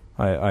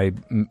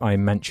 I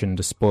mentioned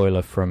a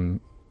spoiler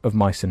of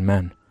Mice and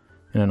Men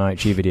in an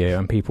IG video,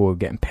 and people were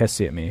getting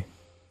pissy at me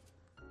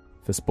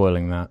for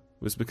spoiling that.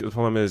 Was because the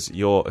problem is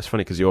it's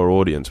funny because your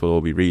audience will all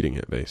be reading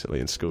it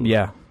basically in school.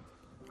 Yeah,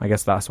 I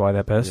guess that's why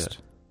they're pissed.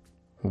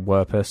 Or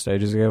were pissed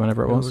ages ago,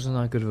 whenever it was. Wasn't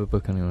that good of a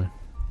book anyway?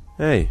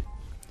 Hey,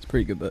 It's a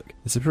pretty good book.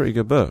 it's a pretty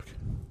good book.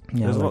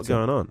 Yeah, There's a I lot liked it.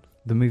 going on.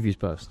 The movie's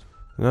best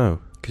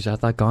No, because it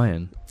had that guy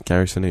in.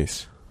 Gary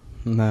Sinise.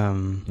 Yeah.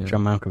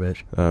 John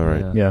Malkovich. Oh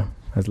right. Yeah,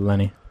 as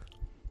Lenny.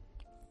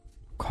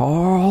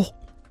 Carl.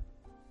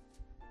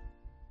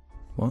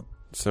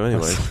 So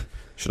anyway,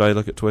 should I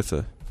look at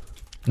Twitter?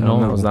 No,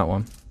 that was that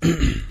one.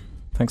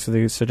 Thanks for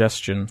the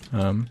suggestion,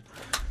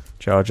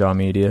 Jar Jar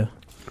Media.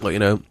 Well, you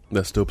know,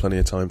 there's still plenty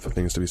of time for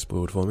things to be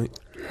spoiled for me.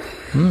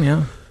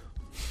 Yeah.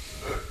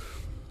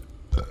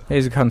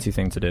 Here's a cunty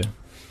thing to do.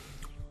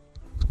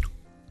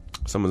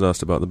 Someone's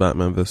asked about the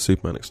Batman vs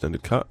Superman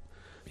extended cut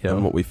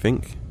and what we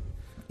think.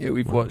 Yeah,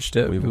 we've watched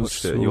it. We've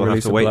watched it. We'll You'll have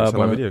release to a wait blurb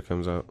until on the it. video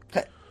comes out.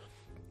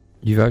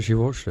 You've actually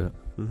watched it.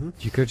 Mm-hmm.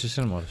 Did you go to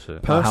cinema to see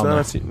it?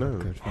 Personality, no.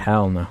 Good.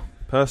 Hell no.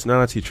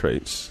 Personality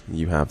traits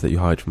you have that you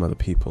hide from other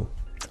people.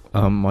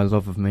 My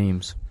love of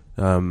memes.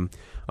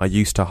 I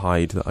used to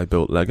hide that I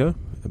built Lego,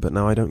 but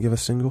now I don't give a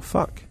single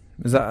fuck.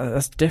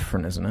 That's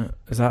different, isn't it?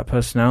 Is that a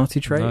personality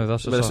trait? No,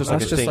 that's But it's just, just like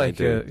That's a just thing I like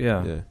do.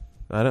 yeah.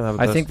 I don't have.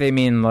 I think they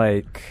mean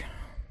like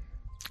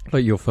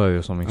like your foe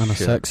or something. I'm a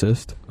shit.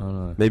 sexist. Oh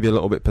no. maybe a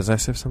little bit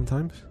possessive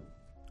sometimes.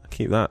 I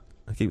keep that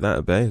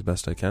at bay as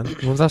best I can.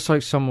 Well, that's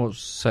like somewhat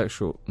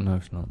sexual. No,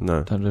 it's not.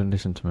 No, Don't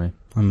listen to me.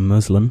 I'm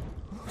Muslim.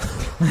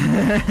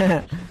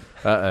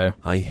 Uh-oh.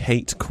 I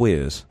hate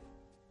queers.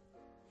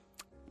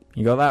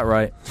 You got that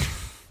right.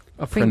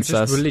 I think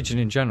Princess. just religion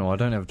in general. I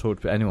don't ever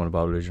talk to anyone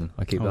about religion.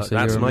 I keep Oh, that. so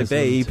That's you're a my Muslim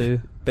babe.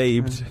 too?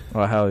 Babed.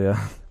 Oh hell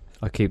yeah.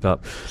 I keep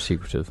that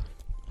secretive.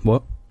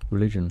 What?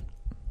 Religion.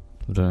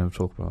 I don't ever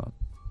talk about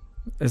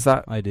Is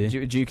that I do.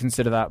 do you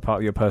consider that part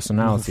of your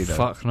personality it. though?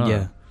 Fuck no.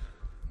 Yeah.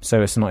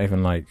 So it's not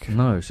even like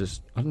No, it's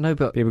just I don't know,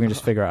 but people can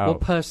just figure it what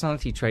out.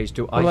 personality traits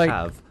do Well, I like,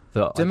 have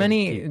that? Do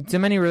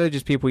many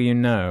religious people you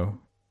know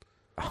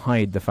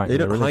hide the fact They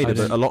that don't they're hide it,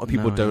 religious? but a lot of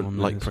people No, don't anyone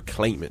like knows.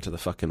 proclaim it to the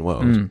fucking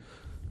world. Mm.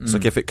 It's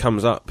like if it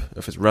comes up,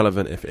 if it's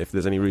relevant, if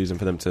there's any reason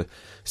for them to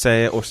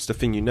say it, or it's just a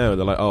thing you know,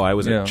 they're like, oh, I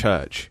was Yeah. at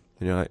church.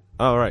 And you're like,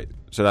 oh, right,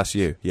 so that's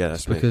you. Yeah,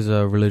 that's me. Because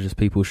religious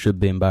people should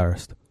be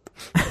embarrassed.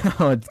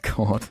 Oh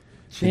god.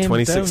 In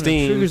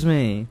 2016, triggers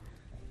me.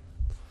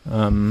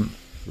 religion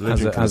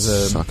as can a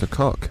suck a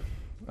cock.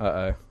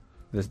 Uh-oh.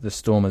 The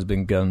storm has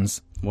been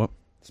guns. What?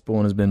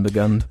 Spawn has been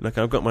begun. Look,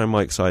 I've got my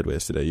mic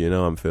sideways today. You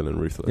know I'm feeling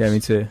ruthless. Yeah, me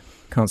too.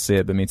 Can't see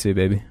it, but me too,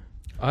 baby.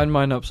 I had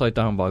mine upside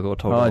down, but I got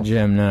told Oh, off.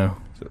 Jim, no.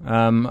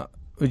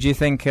 Would you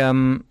think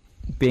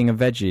being a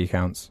veggie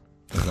counts.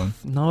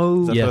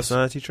 No. Is that a Yes.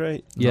 personality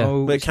trait? Yeah.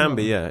 No, But it it's can not.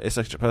 be, yeah. It's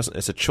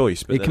it's a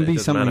choice, but It then can be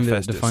doesn't something that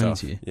manifest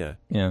defines itself. you. Yeah.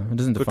 Yeah, it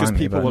doesn't define Because me.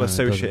 people but will no, it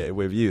associate it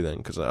with you then,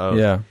 because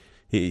yeah,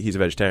 he's a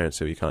vegetarian,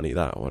 so he can't eat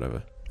that or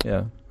whatever.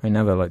 yeah. I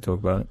never like talk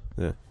about it.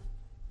 Yeah.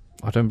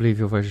 I don't believe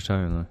you're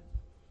vegetarian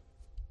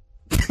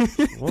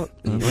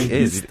What? No, He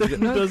is. though.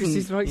 No, because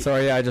he's like,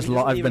 Sorry, I've been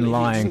He doesn't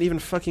lying. even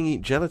fucking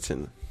eat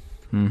gelatin.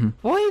 Mm-hmm.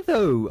 why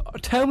though?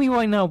 Tell me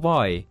why now.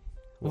 Why?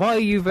 Why are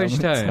you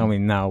vegetarian? Tell me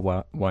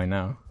now why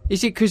now?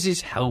 Is it because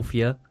it's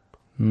healthier?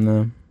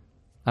 No.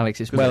 Alex,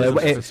 it's Well,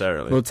 Not it-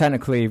 necessarily. Well,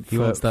 technically, He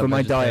wants that for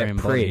my diet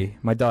vegetarian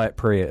my diet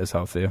pre it is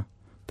healthier,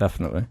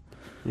 definitely.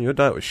 Your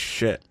diet was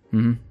shit.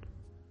 Mm-hmm.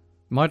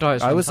 my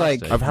diet's I was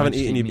fantastic. like-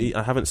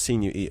 I haven't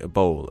seen you eat a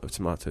bowl of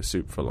tomato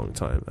soup for a long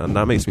time, and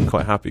that makes me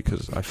quite happy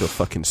because I feel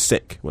fucking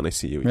sick when I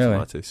see you eat Really?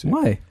 tomato soup.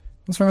 Why?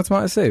 What's wrong with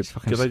tomato soup? It's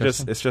fucking Because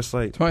disgusting. it's just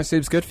like Tomato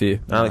soup's good for you.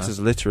 Alex is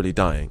literally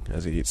dying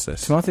as he eats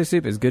this. Tomato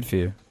soup is good for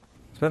you.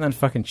 It's better than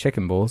fucking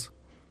chicken balls.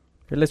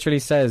 It literally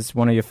says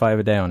one of your 5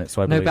 a day on it,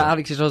 so I No, believe but it.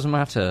 Alex, it doesn't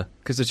matter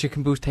because the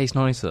chicken balls taste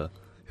nicer.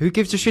 Who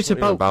gives a shit Not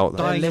even about, about that.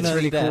 dying They're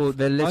literally to death? called.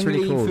 They're I'm literally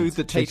gonna eat called food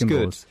that tastes chicken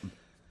good. balls.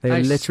 They're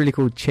Alex- literally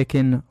called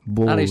chicken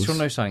balls. Alex, you want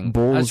to know something?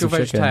 Balls As you're of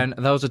chicken. vegetarian,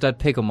 there was a dead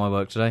pig on my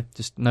work today.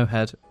 Just no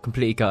head,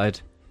 completely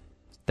gutted,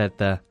 dead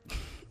there.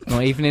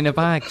 Not even in a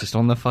bag, just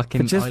on the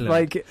fucking But just island.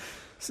 like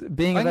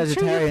being a I can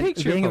show you a vegetarian,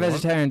 picture being a if I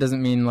want. vegetarian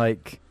doesn't mean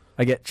like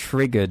I get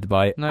triggered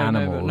by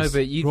animals. No,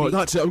 but you. Right,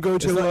 that's it. I'm going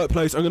to It's the not-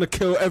 workplace. I'm going to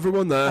kill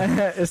everyone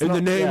there It's in not,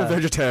 the name yeah. of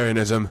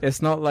vegetarianism.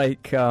 It's not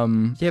like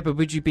yeah, but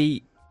would you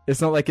be? it's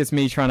not like it's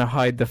me trying to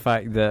hide the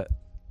fact that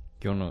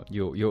You're not.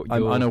 You're.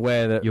 I'm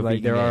unaware that you're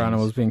like there vegan are games.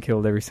 animals being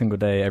killed every single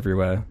day,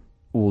 everywhere,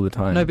 all the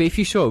time. No, but if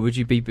you saw it, would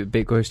you be a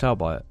bit grossed out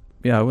by it?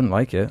 yeah, I wouldn't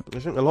like it. I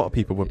think a lot of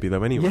people would be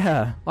though anyway.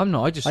 Yeah, I'm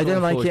not. I just. I sort don't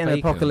of like thought it in it's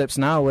bacon. Apocalypse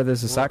Now, where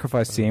there's a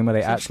sacrifice scene where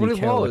they That's actually what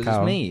it kill was. the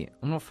cow. It's meat.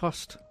 I'm not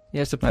fussed.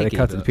 Yeah, it's a Like, piggy. they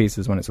cut it to but-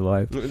 pieces when it's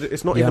alive.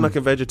 It's not Yeah. even like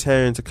a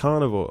vegetarian to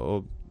carnivore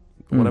or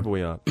whatever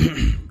we are.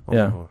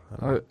 Yeah.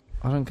 I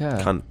don't care.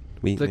 Cunt.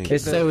 We The eat kid-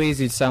 It's so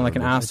easy to sound like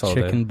an asshole.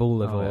 Chicken though. ball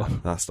liver. Oh, yeah.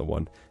 That's the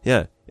one.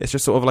 Yeah, it's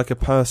just sort of like a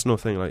personal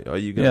thing. Like, are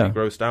you going to Yeah. be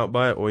grossed out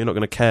by it, or you're not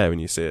going to care when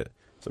you see it?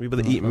 Some people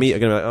that eat meat are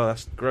going to be like, "Oh,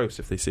 that's gross,"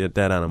 if they see a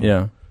dead animal.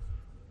 Yeah,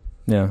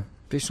 yeah.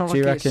 But it's not Do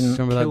you like it's reckon-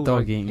 Remember that killed, dog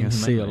like, eating a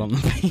seal on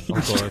the beach?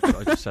 Oh god,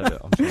 I just said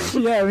it. I'm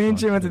sorry. Yeah, me and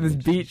Jim Fine, went to this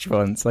finish. beach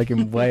once, like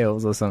in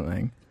Wales or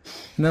something,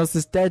 and there was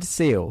this dead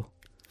seal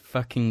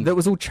Fucking. that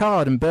was all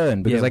charred and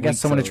burned because Yeah, I guess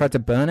weeks someone had old. tried to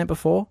burn it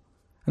before,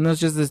 and there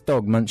was just this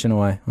dog munching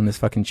away on this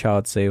fucking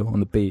charred seal on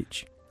the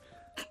beach,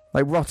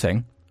 like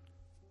rotting,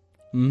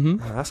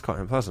 Mm-hmm. Oh, that's quite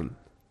unpleasant.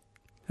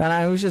 and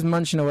I was just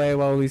munching away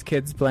while all these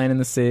kids playing in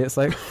the sea. It's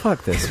like,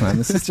 fuck this, man.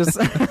 This is just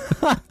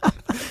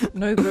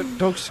No, but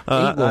dogs eat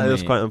That warm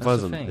is meat. quite That's the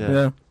unpleasant. thing. Yeah.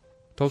 yeah.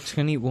 Dogs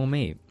can eat warm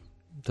meat.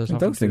 Does The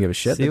not dogs didn't give a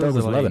shit. The dog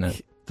was loving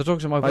it. The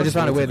dogs at my I just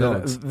found it weird that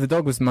dogs. the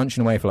dog was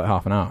munching away for like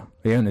half an hour.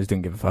 The owners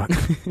didn't give a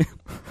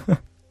fuck.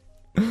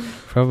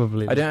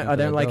 Probably. I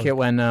don't like it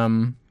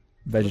when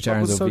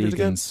vegetarians What was or so good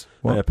again? vegans.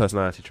 What? Yeah,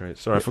 personality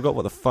traits. Sorry, I forgot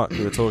what the fuck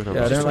we were talking about.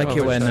 Yeah, I don't like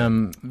it when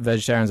vegetarian.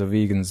 vegetarians or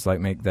vegans like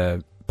make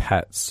their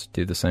pets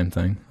do the same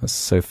thing. That's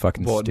so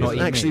fucking What, not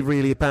stupid. eat actually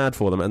really bad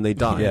for them, and they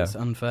die. Yeah. It's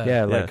unfair.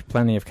 Yeah, Yeah. like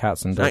plenty of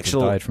cats and dogs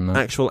Actual- have died from that.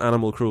 Actual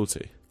animal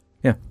cruelty.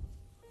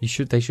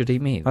 They should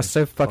eat meat. That's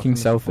so fucking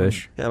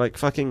selfish. Yeah, like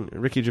fucking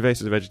Ricky Gervais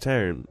is a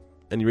vegetarian,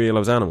 and he really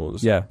loves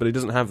animals. Yeah. but he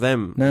doesn't have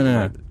them. No.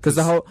 like, Because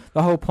the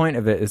whole point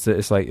of it is that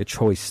it's like a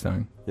choice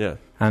thing, yeah,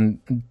 and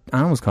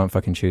animals can't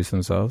fucking choose for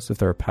themselves if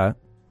they're a pet,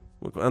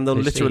 and they'll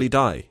They literally see.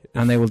 die.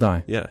 and they will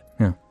die. Yeah,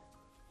 Yeah.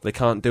 They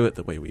can't do it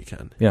the way we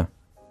can.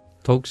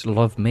 Dogs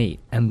love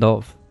meat. End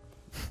of.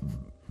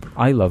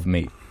 I love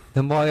meat,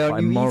 Then why but are I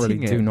you morally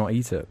eating do it? not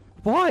eat it.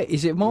 Why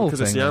is it moral?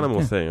 Because it's the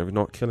animal thing of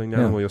not killing the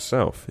Yeah. animal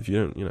yourself. If you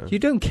don't, you know. You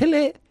don't kill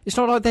it. It's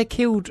not like they're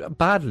killed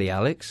badly,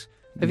 Alex.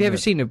 Have you ever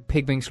Yeah. seen a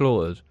pig being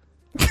slaughtered?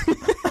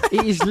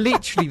 It is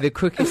literally the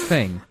quickest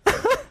thing.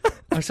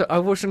 I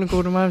watched on a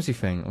Gordon Ramsay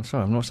thing. I'm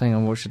sorry, I'm not saying I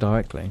watched it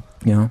directly.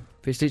 Yeah.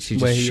 But it's literally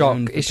Where just he shock.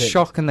 owned the It's pig.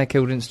 shock and they're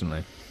killed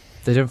instantly.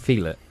 They don't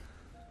feel it.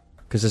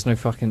 Because there's no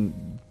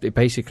fucking... It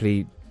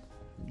basically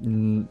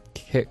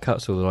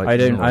cuts all the... Like, I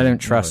don't no.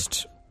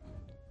 trust.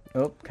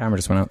 Oh, camera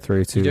just went out.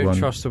 3, 2, You don't 1.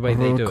 trust the way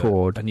they do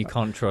Record. it. And you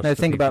can't trust No, the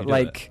think people about who do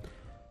it. like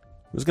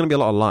There's going to be a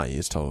lot of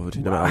lies told.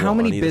 No matter How what,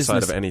 many on either side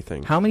business- of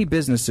anything. how many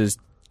businesses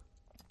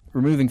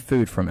removing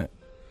food from it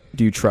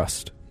do you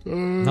trust?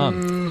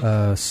 None.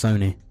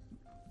 Sony.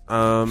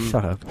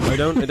 Shut up. I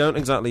don't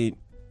exactly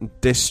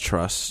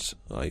distrust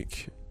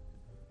like.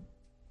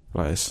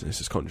 Right, this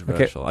is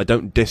controversial. I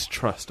don't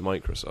distrust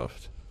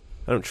Microsoft.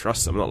 I don't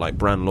trust them. Not like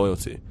brand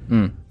loyalty,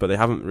 but they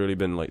haven't really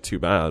been like too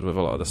bad with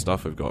a lot of the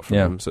stuff we've got from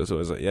Yeah. them. So it's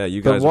always like, yeah,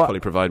 you But guys will what- probably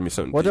provide me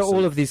something. What do decent.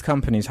 all of these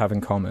companies have in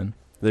common?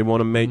 They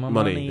want to make More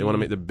money. money. They want to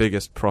make the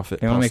biggest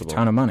profit They want to make possible. a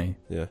ton of money.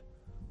 Yeah,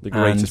 the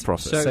greatest And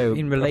profit. So, So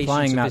in relation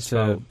applying to that this to-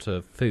 role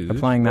to food...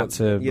 Applying that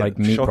to Yeah, like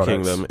meat shocking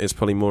products. them is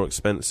probably more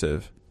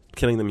expensive.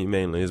 Killing them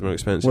humanely is more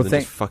expensive Well, than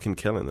think- just fucking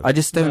killing them. I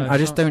just don't. No, I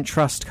it's just not. don't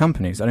trust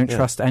companies. I don't Yeah.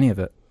 trust any of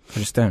it. I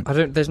just don't. I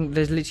don't. There's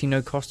literally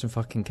no cost in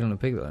fucking killing a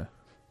pig though.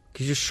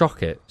 Because you just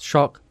shock it.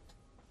 Shock.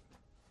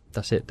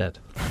 That's it, dead.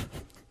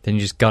 Then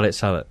you just gut it,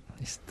 sell it.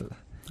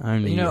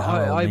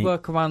 I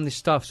work around this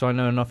stuff, so I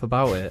know enough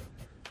about it.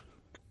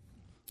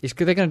 It's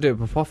good they're going to do it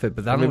for profit,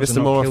 but that it's the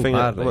more thing.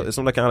 It's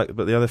not like Alex,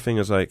 but the other thing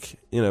is like,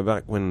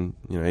 back when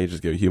ages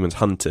ago, humans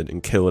hunted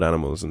and killed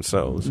animals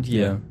themselves.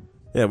 Yeah,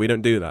 we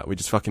don't do that. We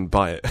just fucking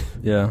buy it.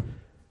 Yeah,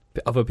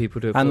 but other people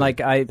do it. And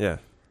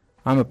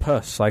I'm a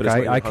puss. Like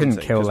I couldn't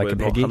kill like a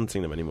piggy. We're not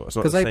hunting them anymore.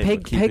 Because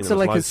pigs are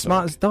like as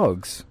smart as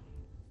dogs.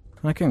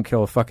 I couldn't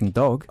kill a fucking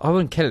dog. I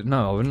wouldn't kill it.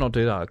 No, I would not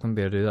do that. I couldn't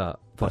be able to do that.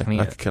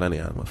 I could kill any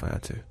animal if I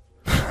had to.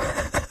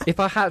 If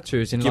I had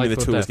to, it's in give me life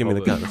the or tools, death, give me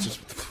the gun. It's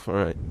just all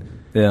right.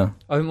 Yeah,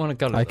 I wouldn't want to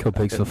gun. I kill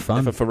pigs for fun.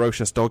 If a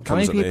ferocious dog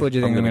comes at me, how many people do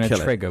you think I'm going to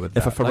trigger with that?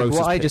 If a ferocious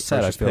what I just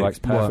said, I feel like it's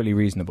perfectly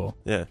reasonable.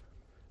 Yeah.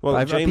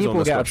 Well, James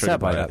people get upset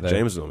by that.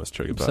 James is almost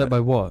triggered by upset by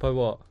what? By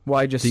what? What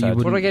I just said.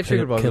 What do I get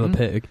triggered by? Kill a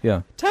pig.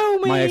 Yeah. Tell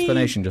me. My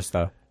explanation just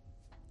though.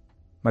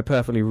 My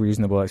perfectly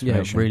reasonable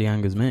explanation. Yeah, it really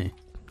angers me.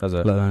 Does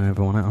it? Let alone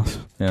everyone else.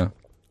 Yeah.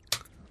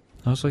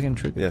 I was getting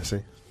triggered. Yeah. See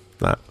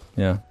that.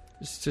 Yeah.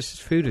 It's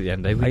just food at the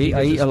end of the day.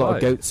 I eat a lot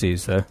of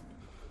goatsies though.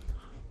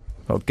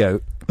 A lot of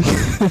goat.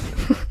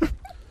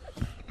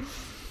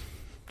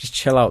 Just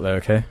chill out there,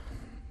 okay?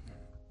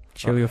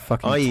 Chill your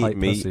fucking tight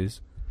pussies.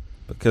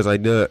 Because I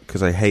do it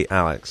because I hate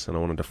Alex and I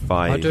want to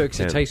defy. I do it because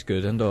it tastes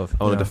good. End of.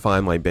 I want to defy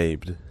my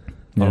babe.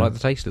 I like the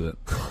taste of it.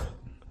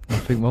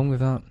 Nothing wrong with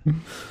that.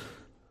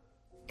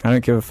 I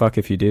don't give a fuck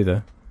if you do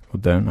though, or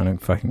don't. I don't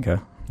fucking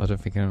care. I don't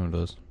think anyone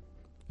does.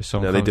 If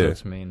someone they do.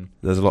 To me and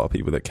there's a lot of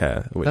people that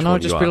care. Then I'll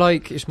just be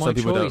like, it's my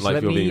choice. Some people don't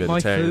like you being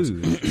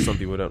vegetarians. Some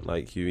people don't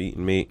like you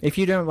eating meat. If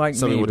you don't like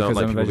me because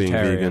I'm a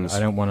vegetarian, I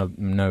don't want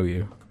to know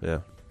you. Yeah.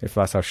 If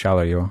that's how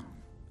shallow you are.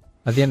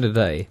 At the end of the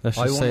day, let's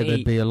just say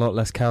there'd be a lot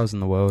less cows in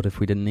the world if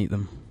we didn't eat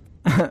them.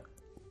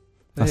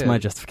 That's my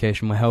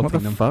justification. We're helping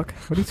them. What the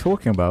fuck? What are you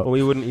talking about? Well,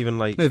 we wouldn't even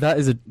like. No, that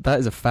is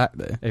a fact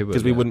though.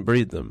 Because we wouldn't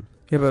breed them.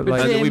 Yeah, but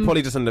like we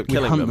probably just end up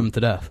killing them to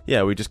death.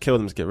 Yeah, we just kill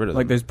them to get rid of them.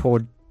 Like those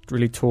poor,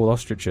 really tall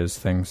ostriches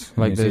things.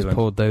 Like those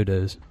poor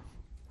dodos.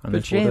 And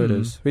those poor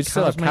dodos. We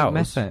still have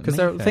cows. Because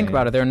think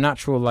about it, they're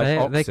natural like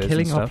oxes. They're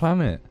killing our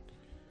planet.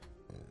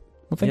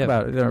 Well, think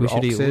about it. There are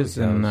oxes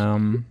and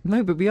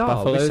no, but we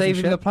are. We're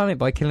saving the planet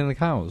by killing the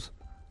cows.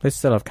 They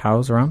still have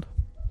cows around.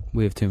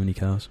 We have too many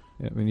cows.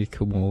 Yeah, we need to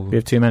kill more. We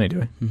have too many,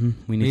 do we? Mm-hmm.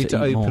 We need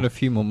to open a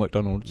few more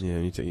McDonald's. Yeah,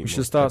 we need to eat. We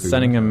should start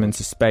sending them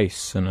into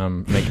space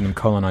and making them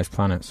colonize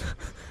planets.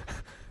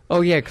 Oh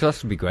yeah, because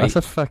that would be great. That's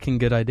a fucking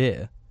good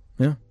idea.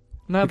 Yeah.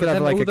 No, we could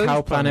have like a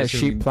cow planet,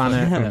 sheep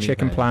planet, and a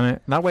chicken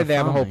planet. That way they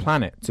have a whole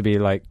planet to be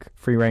like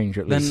free range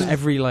at least. Then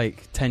every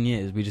like 10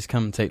 years we just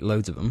come and take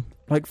loads of them.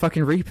 Like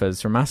fucking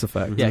Reapers from Mass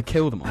Effect. Yeah,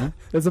 kill them all.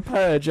 There's a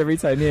purge every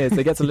 10 years.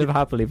 They get to live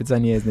happily for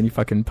 10 years and then you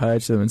fucking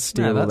purge them and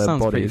steal all their bodies. That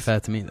sounds pretty fair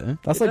to me though.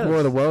 That's like War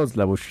of the Worlds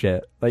level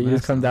shit. Like you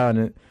just come down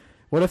and...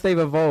 What if they've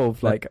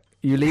evolved? Like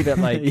you leave it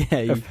like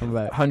you come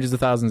back. Hundreds of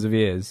thousands of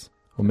years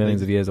or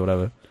millions of years or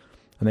whatever,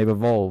 and they've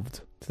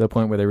evolved to the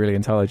point where they're really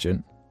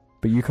intelligent,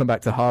 but you come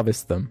back to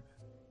harvest them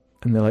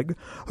and they're like...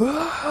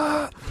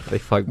 They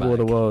fight back. War of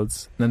the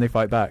Worlds. And then they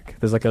fight back.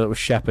 There's like a little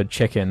shepherd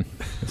chicken.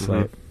 It's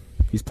like...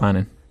 He's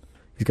planning.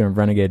 He's going to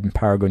renegade and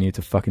paragon you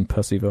to fucking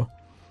Pussyville.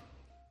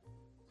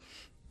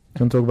 Do you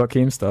want to talk about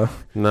Keemstar?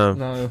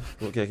 No.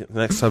 Okay,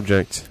 next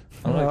subject.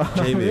 Jamie,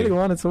 I really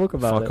want to talk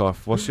about it. Fuck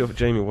off. What's your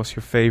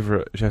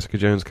favourite Jessica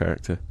Jones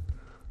character?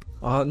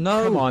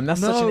 No, come on.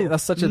 That's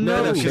such a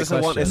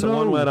question. It's a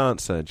one-word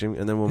answer, Jimmy,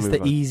 and then we'll move on.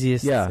 It's the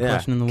easiest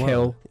question in the world.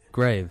 Kill.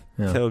 Grave.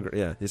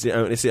 Yeah. It's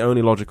the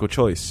only logical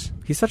choice.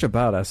 He's such a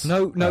badass.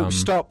 No,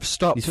 stop.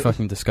 He's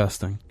fucking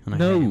disgusting.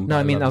 No,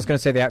 I mean, I was going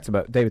to say the actor,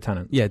 but David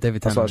Tennant. Yeah,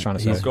 David Tennant. That's what I was trying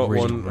to say. I've got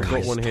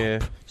one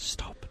here.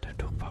 Stop. Don't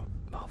talk about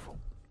Marvel.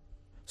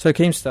 So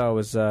Keemstar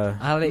was...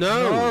 Alex,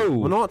 no!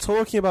 We're not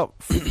talking about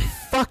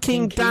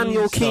fucking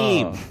Daniel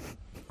Keem.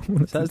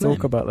 Let's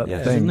talk about that thing.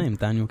 That's his name,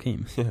 Daniel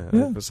Keem.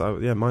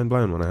 Yeah, mind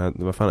blown when I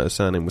found out his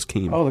surname was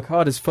Keem. Oh, the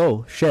card is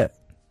full. Shit.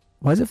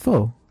 Why is it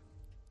full?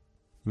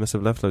 You must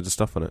have left loads of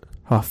stuff on it.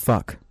 Oh,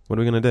 fuck. What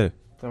are we going to do?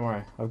 Don't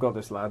worry. I've got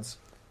this, lads.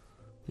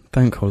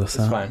 Don't call us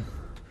out.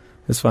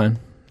 It's fine.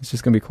 It's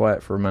just going to be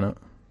quiet for a minute.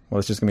 Well,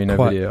 it's just going to be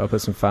no video. I'll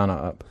put some fan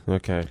art up.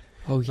 Okay.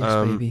 Oh,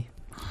 yes, baby.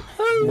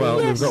 Well,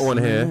 we've got one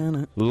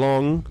here.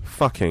 Long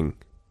fucking.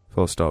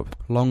 Full stop.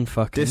 Long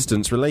fucking.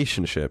 Distance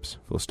relationships.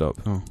 Full stop.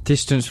 Oh.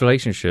 Distance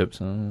relationships.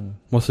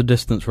 What's a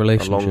distance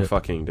relationship? A long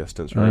fucking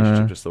distance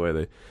relationship. Just the way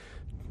they...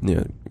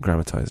 Yeah,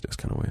 grammatized it's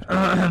kind of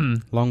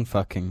weird. Long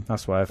fucking.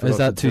 That's why I forgot. Is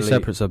that two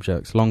separate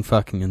subjects? Long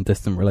fucking and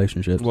distant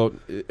relationships? Well,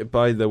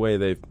 by the way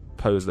they've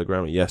posed the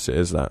grammar, yes, it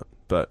is that.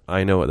 But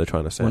I know what they're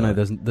trying to say. Well, no,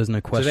 there's no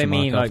question. Do they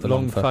mean mark like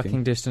long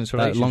fucking distance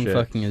relationship? Long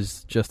fucking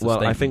is just a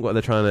statement. I think what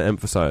they're trying to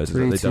emphasise is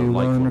that they don't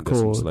like long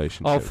distance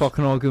relationships. I'll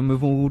fucking argue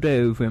with all day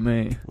over it,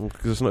 mate.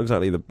 Because it's not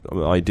exactly the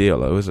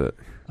ideal, though, is it?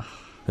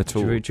 At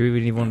all. Do we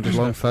really want to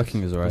long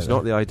fucking is alright. It's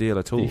not the ideal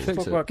at all.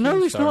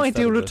 No, it's not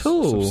ideal at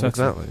all.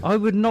 Exactly. I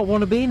would not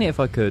want to be in it if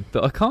I could,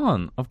 but I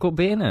can't. I've got to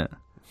be in it.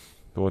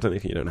 Well, I don't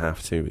think you don't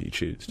have to, but you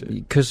choose to.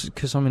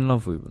 Because I'm in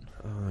love with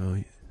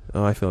them.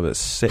 Oh, I feel a bit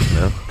sick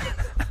now.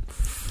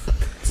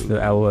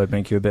 The L word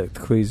make you a bit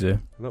queasy. A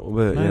little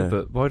bit, no, yeah.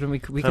 but why don't we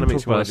can Kinda talk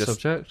makes me about wanna this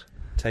subject?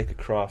 Take a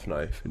craft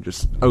knife and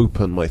just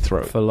open my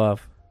throat. For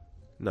love.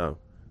 No.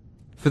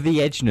 For the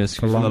edginess.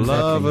 For the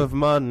love of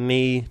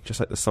money. Just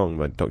like the song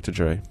by Dr.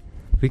 Dre.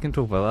 We can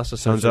talk about that. That's a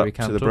Sounds subject up we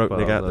can't to the talk broke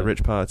about. nigga at the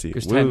rich party.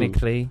 Because Woo.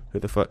 technically... Who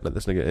the fuck let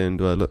this nigga in?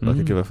 Do I look like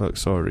I give a fuck?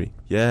 Sorry.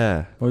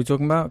 Yeah. What are you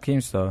talking about?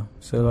 Keemstar.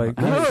 So, like...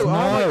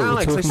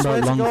 Alex, we're talking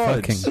about long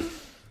God. fucking.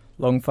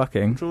 Long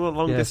fucking. We're talking about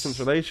long distance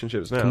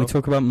relationships now. Can we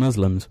talk about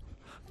Muslims?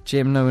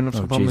 Jim, no, we're not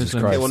talking about Jesus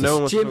Muslims. Christ. Okay, well, no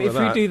one wants to Jim, talk if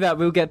about we that. do that,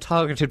 we'll get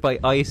targeted by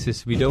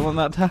ISIS. We don't want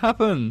that to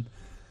happen.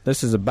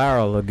 This is a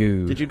barrel of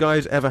goo. Did you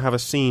guys ever have a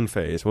scene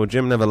phase? Well,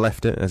 Jim never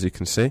left it, as you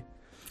can see.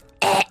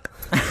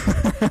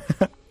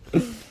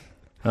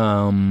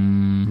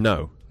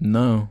 No.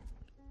 No.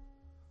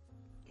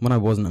 When I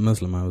wasn't a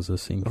Muslim, I was a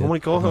scene kid. Oh my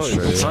god.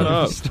 Sure. Shut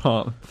up.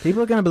 Stop.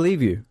 People are going to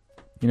believe you.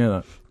 You know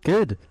that.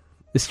 Good.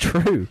 It's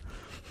true.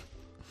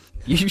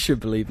 You should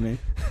believe me.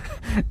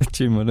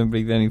 Jim, I don't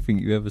believe anything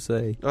you ever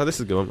say. Oh, this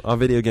is good one. Are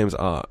video games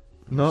art?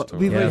 Not.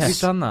 We've done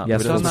that. Yes,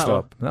 We've done that.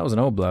 stop. That was an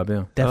old blab,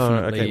 yeah.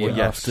 Definitely okay, well,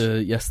 yes.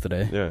 after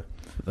yesterday. Yeah.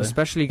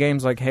 Especially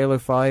games like Halo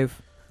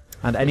 5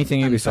 and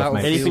anything And Ubisoft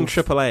makes. Anything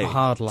AAA,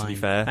 hard to be line.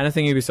 fair.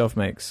 Anything Ubisoft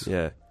makes.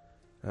 Yeah.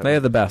 They are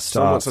the best.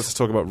 Someone wants us to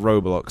talk about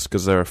Roblox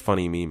because they're a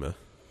funny memer.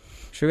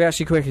 Should we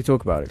actually quickly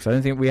talk about it? Because I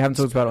don't think we haven't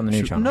talked about it on the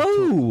new channel.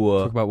 No!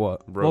 Talk about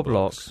what?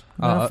 Roblox.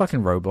 No,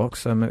 fucking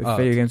Roblox.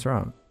 Video games are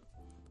out.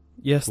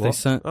 Yes, they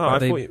sent. Oh, I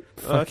they thought you...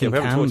 Okay, we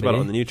haven't can talked about it be.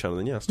 on the new channel,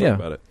 then yeah, let's talk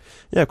about it.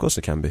 Yeah, of course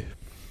they can be.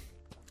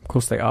 Of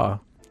course they are.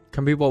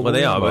 Can be what Well,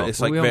 they we are, about. but it's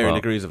What like we on varying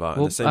about? degrees of art.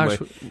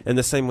 Well, in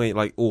the same way,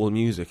 like all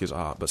music is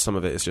art, but some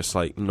of it is just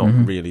like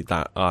not really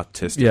that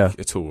artistic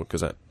at all.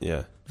 Because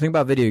The thing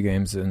about video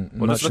games and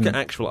well, just look at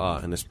actual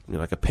art and it's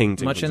like a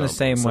painting. Much for in the example,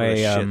 same some of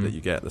way, the shit that you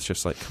get. That's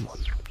just like, come on.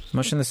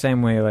 Much in the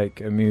same way,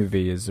 like a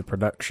movie is a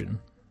production.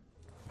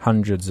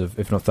 Hundreds of,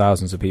 if not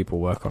thousands of people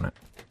work on it.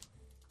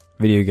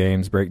 Video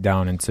games break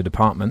down into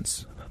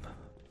departments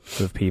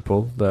of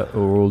people that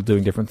are all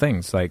doing different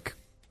things. Like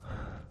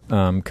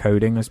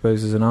coding, I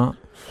suppose, is an art.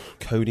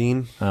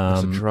 Codeine,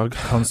 that's a drug.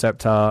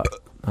 Concept art,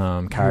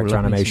 character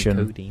animation.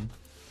 And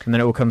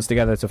then it all comes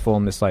together to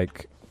form this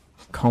like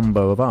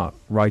combo of art.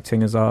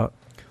 Writing is art.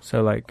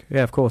 So like,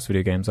 yeah, of course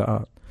video games are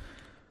art.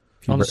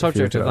 On the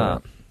subject of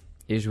that,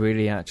 it's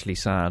really actually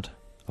sad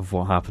of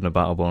what happened to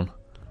Battleborn.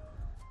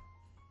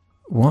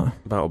 What?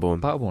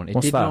 Battleborn. It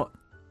What's did that? not...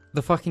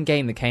 The fucking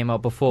game that came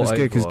out before That's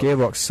good because Overwatch.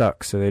 Gearbox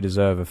sucks, so they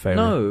deserve a failure.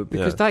 No,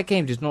 because that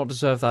game does not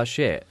deserve that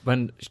shit.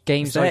 When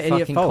games like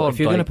fucking COD... If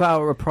you're going to put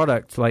out a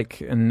product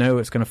like and know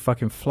it's going to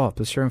fucking flop,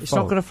 it's your own fault. It's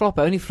not going to flop.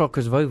 It only flopped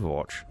because of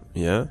Overwatch.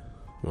 Yeah,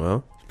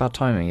 well... It's bad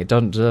timing. It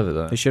doesn't deserve it,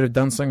 though. They should have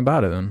done something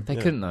about it then. They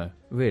couldn't, though.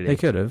 Really. They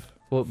could have.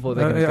 What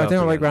I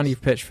don't like Randy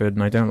Pitchford,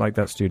 and I don't like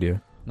that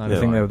studio. No, I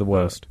think they were the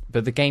worst.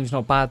 But the game's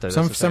not bad, though.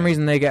 For some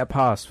reason, they get a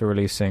pass for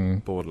releasing...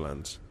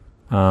 Borderlands.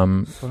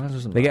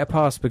 They get a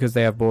pass because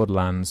they have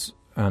Borderlands,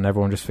 and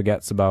everyone just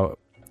forgets about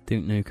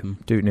Duke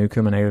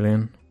Nukem and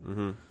Alien.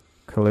 Mm-hmm.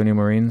 Colonial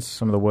Marines,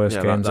 some of the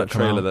worst games that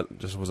trailer that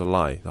just was a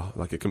lie,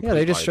 like a complete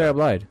they just straight up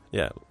lied.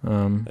 Yeah,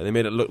 and they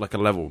made it look like a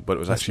level, but it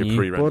was actually a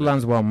pre-rendered.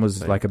 Borderlands 1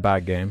 was like a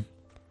bad game.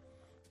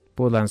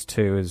 Borderlands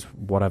 2 is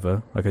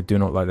whatever. Like, I do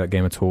not like that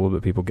game at all,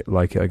 but people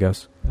like it, I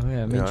guess. Oh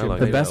yeah, me too. I like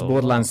the it. best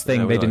Borderlands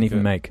thing they didn't even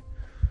it. make.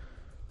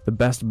 The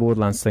best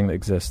Borderlands thing that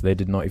exists, they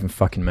did not even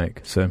fucking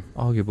make. So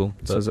arguable.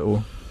 Says it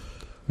all.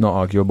 Not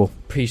arguable.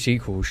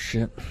 Pre-sequel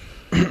shit.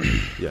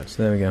 Yes.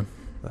 So there we go.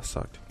 That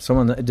sucked.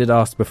 Someone that did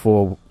ask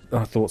before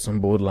our thoughts on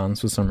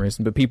Borderlands for some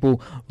reason, but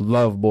people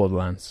love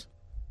Borderlands.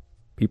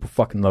 People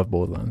fucking love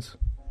Borderlands.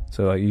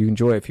 So like, you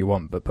enjoy it if you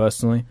want, but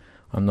personally,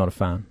 I'm not a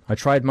fan. I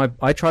tried my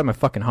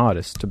fucking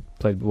hardest to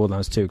play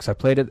Borderlands 2 because I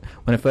played it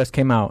when it first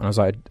came out, and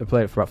I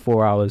played it for about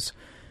 4 hours.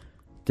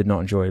 Did not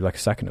enjoy like a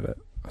second of it.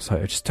 I was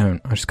like, I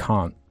just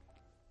can't.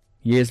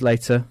 Years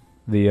later,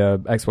 the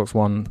Xbox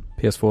One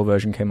PS4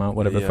 version came out,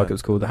 whatever the fuck it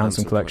was called, the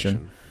Handsome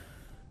Collection.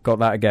 Got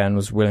that again,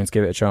 was willing to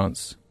give it a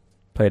chance.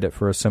 Played it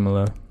for a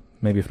similar,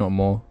 maybe if not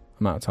more,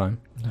 amount of time.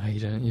 No,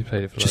 you don't. You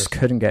played it for Just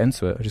couldn't get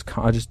into it.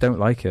 I just don't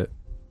like it.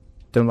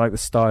 Don't like the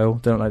style.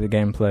 Don't like the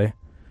gameplay.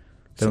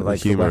 Don't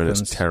like the humor, weapons.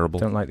 and it's terrible.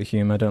 Don't like the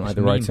humor. Don't like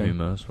the writing.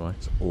 Humor, that's right.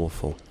 It's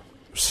awful.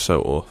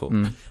 So awful.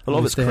 A lot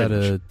of it's they cringe.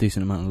 had a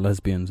decent amount of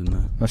lesbians in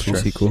there. That's true.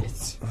 Sequel.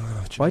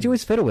 Why do you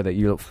always fiddle with it,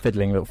 you little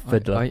fiddling little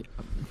fiddler?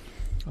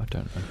 I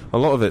don't know. A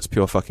lot of it's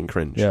pure fucking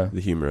cringe. Yeah.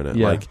 The humor in it.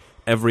 Yeah. Like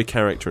every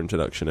character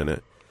introduction in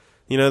it.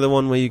 You know the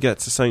one where you get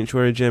to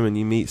Sanctuary Gym and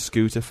you meet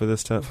Scooter for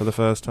the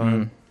first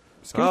time.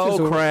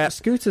 Scooter's crap!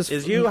 Scooter's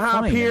Is you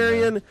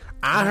Hyperion?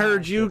 I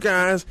heard you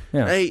guys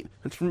ate.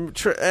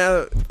 Scooter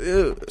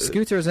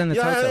is in the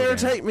Telltale there, game.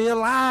 take me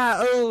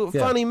alive. Oh,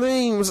 funny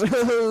memes.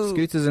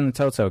 Scooter's in the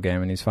Telltale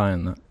game and he's fine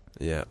in that.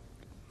 Yeah.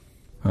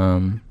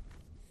 What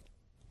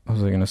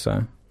was I going to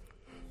say?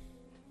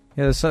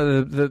 Yeah,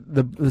 so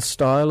the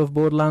style of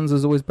Borderlands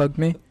has always bugged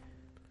me.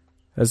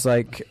 As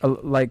like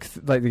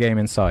the game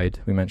Inside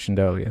we mentioned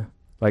earlier.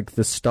 Like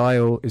the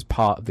style is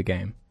part of the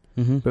game.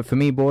 Mm-hmm. But for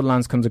me,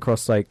 Borderlands comes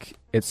across like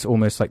it's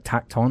almost like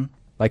tacked on.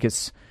 Like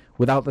it's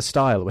without the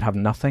style, it would have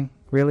nothing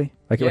really.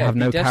 Like it would have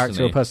no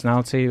character or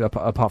personality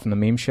apart from the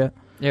meme shit.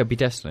 Yeah, it'd be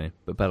Destiny,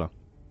 but better.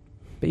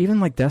 But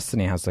even like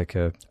Destiny has like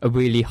a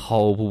really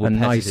horrible,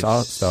 nice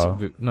art style.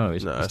 No,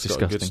 it's disgusting.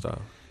 Got a good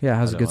style. Yeah, it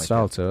has a good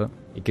style to it.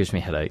 It gives me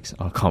headaches.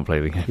 I can't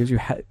play the game.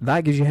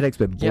 That gives you headaches,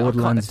 but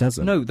Borderlands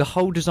doesn't. No, the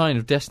whole design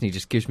of Destiny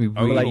just gives me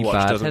really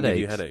bad headaches. Give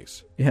you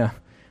headaches. Yeah.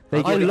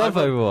 I love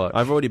Overwatch.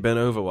 I've already been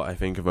over what I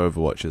think of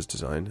Overwatch's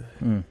design.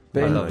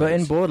 But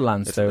in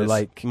Borderlands, though,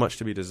 like much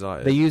to be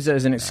desired. They use it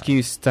as an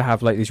excuse to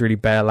have like these really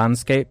bare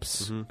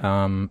landscapes,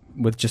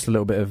 with just a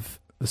little bit of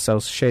the cell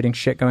shading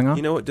shit going on.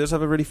 You know what does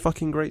have a really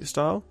fucking great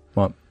style?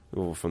 What?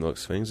 Well, from the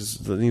looks of things, is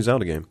the new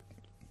Zelda game.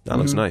 That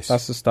looks nice.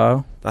 That's the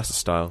style. That's the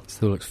style.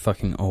 Still looks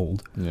fucking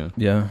old.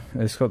 Yeah.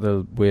 It's got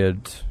the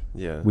weird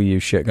Wii U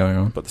shit going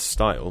on. But the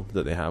style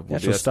that they have,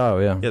 the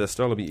style, yeah. Yeah, the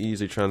style will be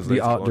easily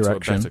translated onto a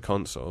better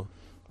console.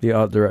 The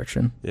art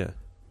direction. Yeah.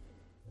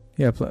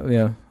 Yeah.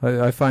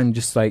 I find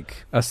just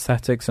like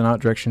aesthetics and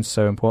art direction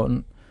so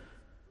important,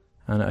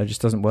 and it just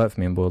doesn't work for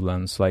me in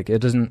Borderlands. Like it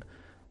doesn't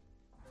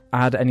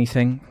add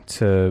anything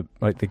to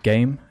like the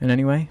game in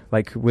any way.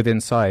 Like with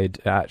Inside,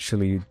 it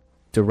actually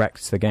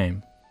directs the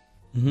game.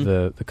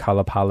 The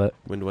color palette,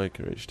 Wind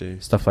Waker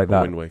HD, stuff like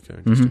that. Wind Waker,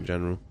 just in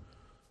general.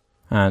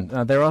 And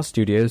there are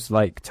studios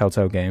like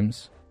Telltale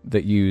Games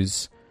that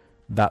use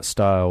that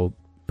style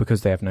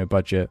because they have no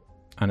budget,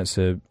 and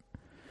it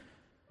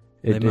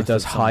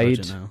does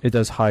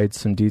hide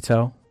some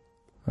detail,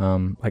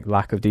 like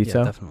lack of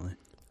detail. Yeah, definitely.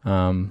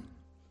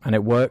 And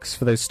it works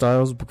for those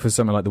styles because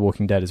something like The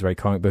Walking Dead is very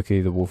comic booky.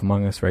 The Wolf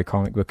Among Us very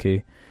comic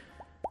booky.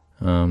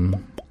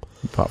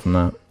 Apart from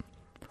that.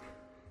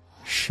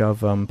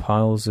 Shove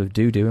piles of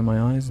doo-doo in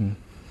my eyes and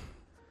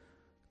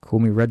call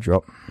me Red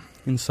Drop.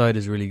 Inside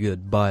is really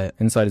good. Buy it.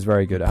 Inside is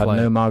very good. It had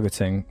no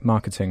marketing,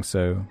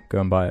 so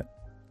go and buy it.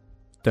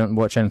 Don't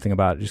watch anything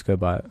about it. Just go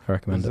buy it. I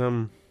recommend it.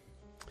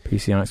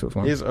 PC and Xbox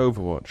One. Is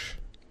Overwatch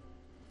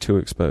too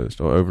exposed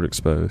or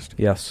overexposed?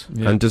 Yes.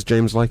 Yeah. And does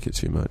James like it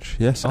too much?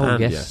 Yes. Oh,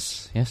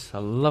 yes. Yes, I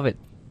love it.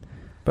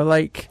 But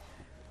like,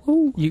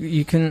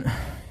 you can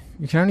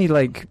only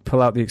like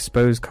pull out the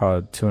exposed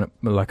card to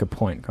like a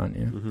point, can't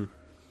you?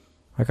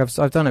 Like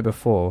I've done it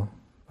before.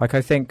 Like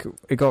I think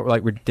it got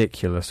like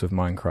ridiculous with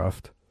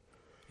Minecraft.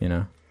 You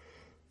know,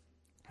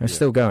 it's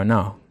still going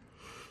now.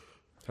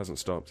 Hasn't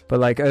stopped. But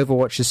like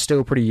Overwatch is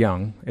still pretty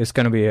young. It's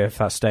going to be if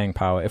that's staying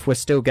power. If we're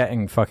still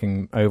getting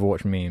fucking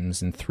Overwatch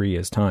memes in 3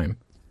 years' time,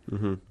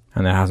 and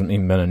there hasn't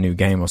even been a new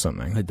game or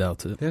something, I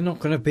doubt it. They're not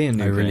going to be a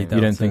new game. Really doubt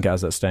you don't think it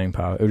has that staying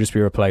power? It will just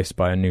be replaced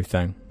by a new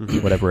thing,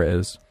 whatever it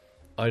is.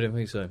 I don't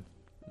think so.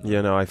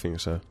 Yeah, no, I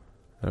think so.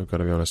 I've got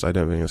to be honest. I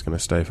don't think it's going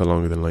to stay for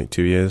longer than like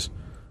 2 years.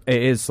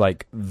 It is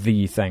like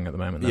the thing at the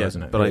moment, though,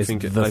 isn't it? But I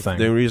think the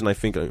only reason I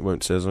think it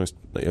won't stay as long as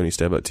it only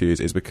stay about 2 years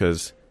is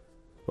because,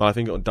 well, I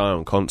think it'll die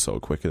on console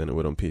quicker than it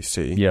would on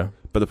PC. Yeah.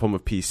 But the problem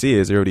with PC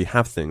is they already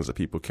have things that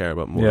people care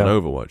about more than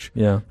Overwatch.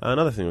 Yeah. And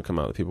another thing will come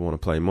out that people want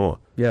to play more.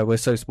 Yeah, we're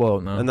so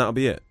spoiled now. And that'll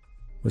be it.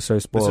 We're so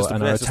spoiled,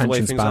 and our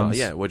attention spans.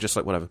 Yeah, we're just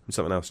like whatever,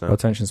 something else now. Our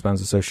attention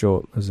spans are so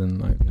short, as in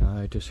like.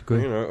 No, I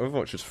disagree. You know,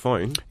 Overwatch is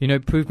fine. You know,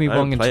 prove me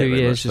wrong in 2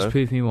 years. Just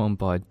prove me wrong,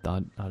 but I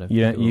don't.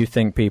 You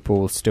think people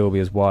will still be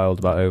as wild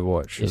about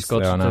Overwatch as they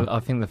are now? I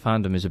think the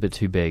fandom is a bit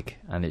too big,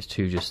 and it's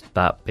too just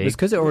that big. It's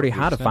because it already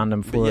had a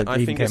fandom before it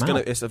even came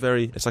out.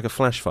 It's like a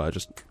flash fire.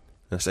 Just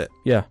that's it.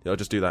 Yeah, it'll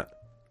just do that.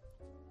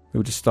 It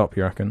will just stop.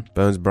 You reckon?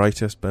 Burns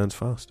brightest, burns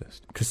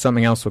fastest. Because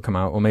something else will come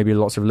out, or maybe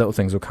lots of little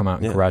things will come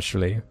out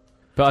gradually.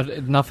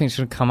 But nothing's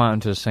going to come out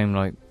into the same,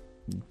 like,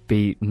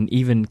 be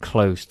even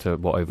close to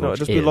what Overwatch is. No,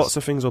 just be lots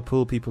of things will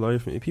pull people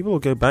over. People will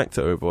go back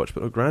to Overwatch,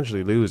 but it'll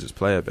gradually lose its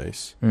player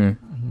base.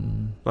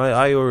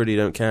 I already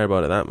don't care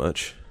about it that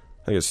much.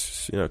 I think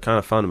it's, kind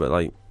of fun, but,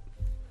 like...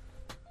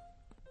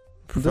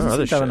 It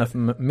doesn't have enough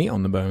meat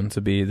on the bone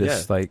to be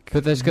this, like...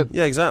 But there's good...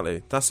 Yeah,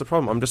 exactly. That's the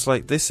problem. I'm just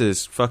like, this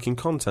is fucking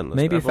contentless.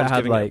 Maybe if it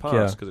had, like,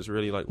 because it's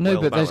really, like,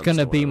 no, but there's going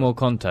to be more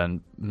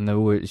content.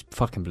 No, it's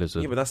fucking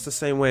Blizzard. Yeah, but that's the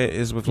same way it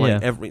is with,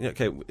 like, every...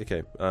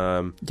 Okay.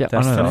 I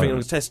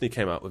think Destiny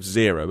came out with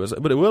 0,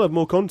 but it will have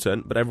more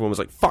content, but everyone was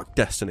like, fuck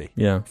Destiny.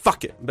 Yeah.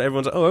 Fuck it. But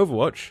everyone's like, oh,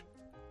 Overwatch.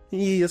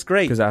 Yeah, that's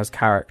great. Because it has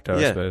character,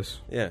 I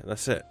suppose. Yeah,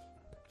 that's it.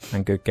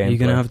 And good gameplay. You're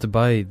going to have to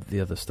buy the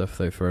other stuff,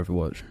 though, for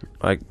Overwatch.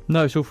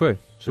 No, it's all free.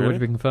 It's already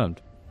been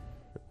confirmed.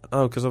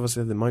 Oh, because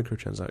obviously the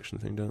microtransaction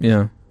thing, don't they?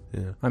 Yeah.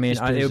 Yeah. I mean,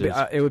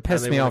 it would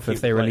piss me off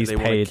if they released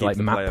paid like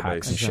map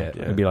packs and shit.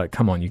 It'd be like,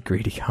 come on, you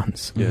greedy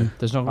cunts. Yeah.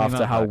 There's not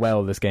after how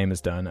well this game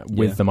has done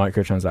with the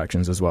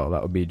microtransactions as well,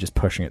 that would be just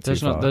pushing it too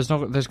far. There's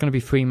going to be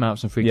free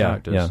maps and free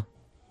characters. Yeah.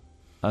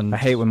 And I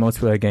hate when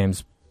multiplayer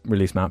games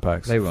release map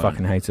packs. They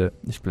fucking hate it.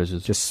 It's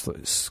Blizzard.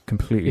 Just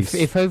completely.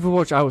 If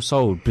Overwatch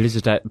outsold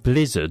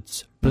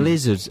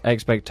Blizzard's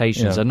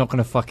expectations, they're not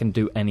going to fucking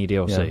do any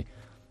DLC. Yeah.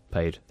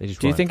 Paid. They just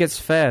Do you think it's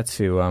fair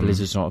to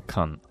Blizzard's not a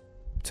cunt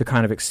to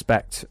kind of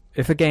expect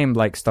if a game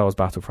like Star Wars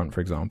Battlefront, for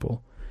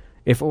example,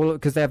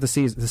 because they have the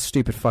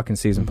stupid fucking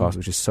season pass,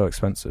 which is so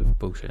expensive.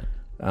 Bullshit.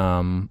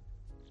 Do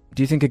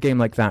you think a game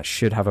like that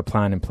should have a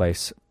plan in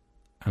place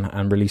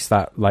and release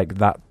that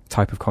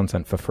type of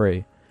content for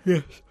free?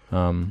 Yes.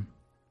 Like,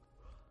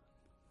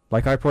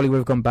 I probably would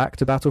have gone back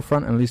to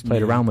Battlefront and at least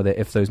played around with it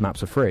if those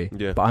maps are free.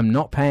 Yeah. But I'm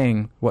not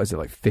paying, what is it,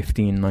 like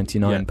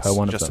 $15.99 per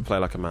one of them. Just to play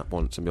like a map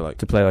once and be like...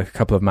 To play like a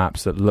couple of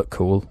maps that look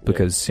cool,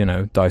 because, you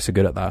know, DICE are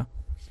good at that.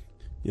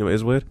 You know what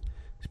is weird?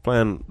 He's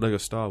playing LEGO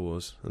Star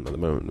Wars at the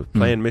moment.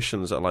 Playing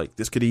missions that are like,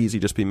 this could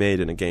easily just be made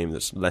in a game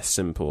that's less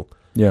simple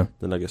than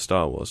LEGO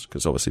Star Wars,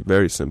 because obviously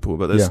very simple,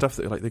 but there's stuff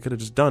that like they could have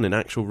just done in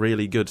actual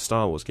really good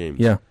Star Wars games.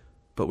 Yeah.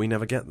 But we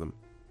never get them.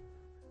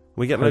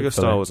 We get LEGO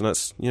Star Wars, and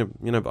that's, you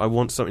know, but I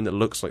want something that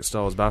looks like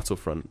Star Wars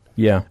Battlefront.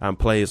 Yeah. And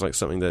plays like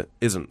something that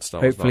isn't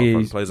Star Wars Hopefully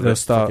Battlefront. Plays a they'll bit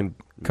start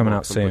coming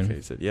out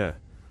soon. Yeah.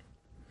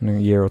 In a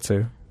year or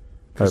two.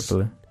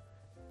 Hopefully.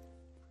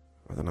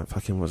 I don't know,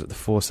 fucking, was it The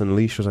Force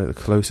Unleashed was like the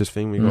closest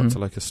thing we got to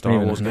like a Star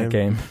Wars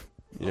game.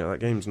 Yeah, that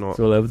game's not... It's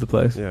all over the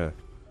place. Yeah.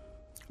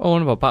 Oh,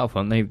 what about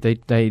Battlefront? They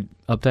updated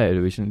it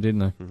recently, didn't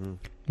they? Mm-hmm.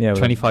 Yeah.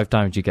 25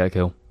 times you get a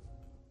kill.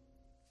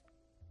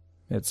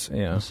 That's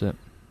it.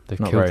 They've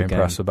not killed very the game.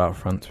 impressed with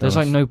Battlefront. There's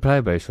like no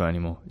player base for it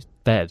anymore. It's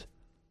dead.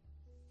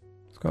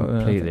 It's got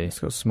completely. It's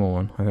got a small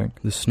one, I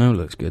think. The snow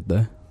looks good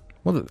though.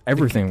 Well,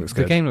 everything looks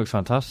good. The game looks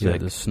fantastic. Yeah,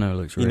 the snow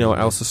looks really You know what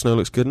good. else the snow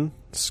looks good in?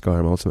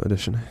 Skyrim Ultimate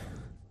Edition.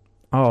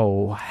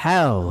 Oh,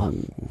 hell.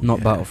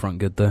 Not Battlefront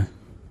good though.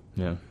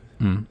 Yeah.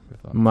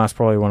 That's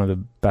probably one of the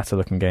better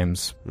looking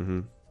games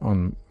Mm-hmm.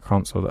 on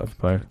console that I've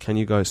played. Can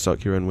you guys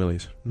suck your own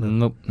willies?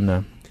 Nope.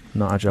 No.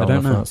 Not agile I don't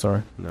enough for know. that,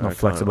 sorry. No, Not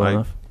flexible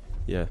enough.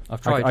 Yeah.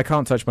 I've tried. I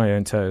can't touch my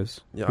own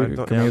toes. Yeah,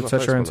 Can you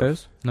touch your own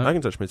toes? No. I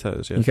can touch my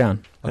toes, yeah. You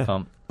can. I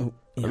can't.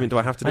 I mean, do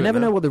I have to do I never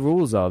it now? know what the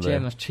rules are, though.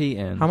 Jim, that's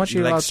cheating. How much are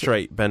you allowed Legs to...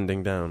 straight,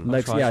 bending down.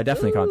 Legs, tried. yeah, I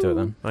definitely can't do it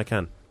then. I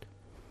can.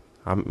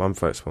 I'm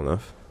flexible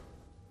enough.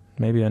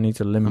 Maybe I need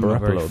to I'm limber not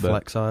up a very little bit.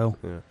 flexile.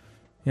 Yeah.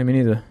 Yeah, me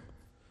neither.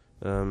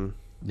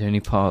 The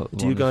only part...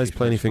 Do you guys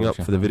play anything up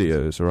for the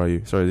videos, or are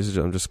you... Sorry,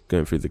 I'm just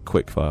going through the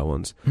quick fire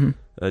ones. Mhm.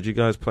 Do you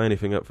guys play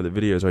anything up for the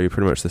videos, or are you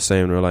pretty much the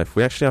same in real life?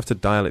 We actually have to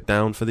dial it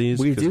down for these.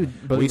 We 'cause do, We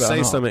believe it or say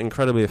not. some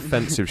incredibly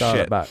offensive Dial it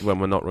shit back. when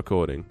we're not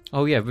recording.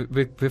 Oh, yeah,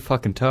 we're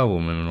fucking terrible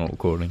when we're not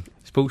recording.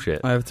 It's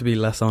bullshit. I have to be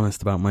less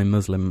honest about my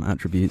Muslim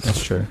attributes.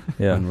 That's true.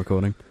 Yeah. when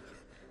recording.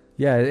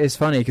 Yeah, it's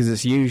funny because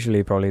it's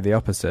usually probably the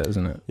opposite,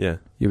 isn't it? Yeah.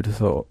 You would have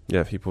thought.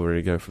 Yeah, people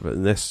really go for it.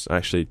 And this,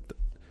 actually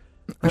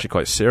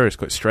quite serious,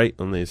 quite straight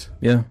on these.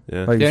 Yeah.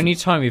 Yeah. Like, The only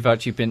time we've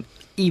actually been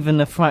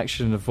even a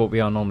fraction of what we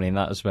are normally, and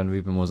that was when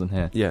Ruben wasn't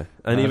here. Yeah.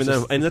 And No, even it's though,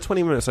 just- in the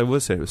 20 minutes I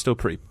was here, it was still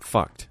pretty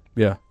fucked.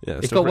 Yeah. Yeah,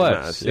 It still got pretty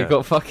worse. mad. Yeah. It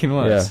got fucking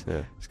worse.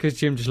 Yeah. It's because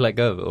Jim just let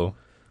go of it all.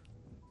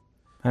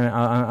 And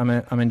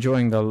I'm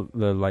enjoying the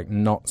like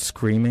not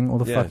screaming all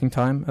the Yeah. fucking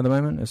time at the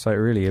moment. It's like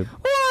really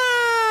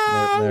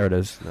there it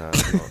is. Nah,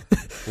 it's not.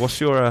 What's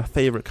your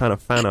favourite kind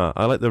of fan art?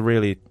 I like the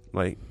really,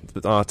 like,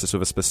 the artists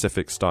with a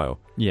specific style.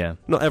 Yeah.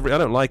 I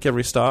don't like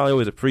every style. I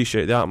always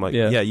appreciate the art. I'm like,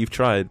 Yeah. yeah, you've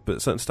tried,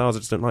 but certain styles I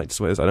just don't like. Just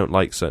what it is. I don't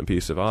like certain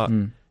pieces of art,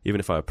 even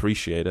if I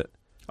appreciate it.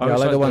 Yeah, I was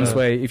like the like ones the-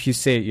 where if you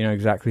see it, you know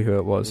exactly who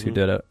it was who Mhm.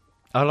 did it.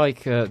 I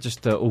like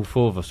just the All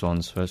Four of Us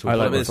ones. Where it's all I like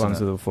four of those us, isn't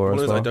ones it? with the four One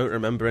as is I well. don't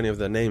remember any of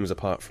their names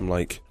apart from,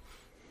 like,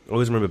 I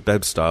always remember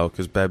Beb's style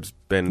because Beb's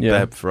been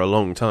Yeah. Beb for a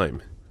long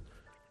time.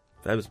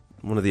 Beb's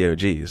one of the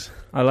OGs.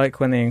 I like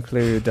when they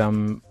include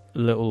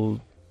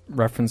little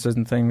references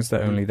and things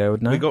that only they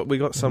would know. We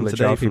got some Like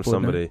today jar from people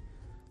would know.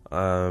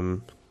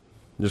 somebody.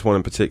 Just one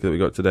in particular we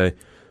got today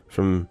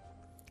from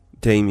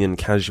Damien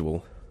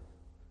Casual.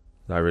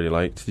 That I really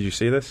liked. Did you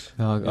see this?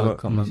 Oh, I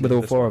can't remember. with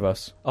all this four one. of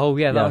us. Oh,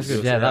 yeah, that Yeah, was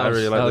good. yeah, Yeah, that I was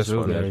really like that this was real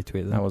one, good. yeah. I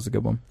retweeted That was a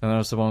good one. And that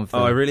was the one for...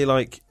 Oh, I really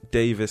like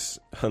Davis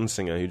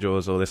Hunsinger, who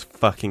draws all this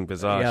fucking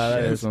bizarre Yeah,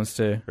 shit. those ones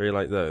too. I really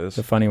like those.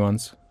 The funny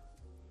ones.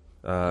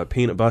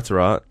 Peanut Butter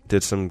Art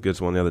did some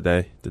good one the other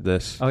day. Did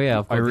this. Oh, yeah.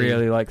 I've got I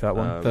really like that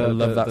one. Um, I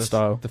love that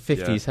style. The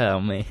 50s hair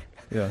on me.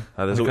 Yeah.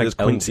 There's Like always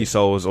Quincy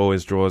Souls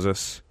always draws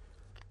us.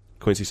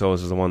 Quincy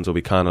Souls is the ones where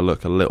we kind of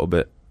look a little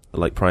bit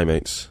like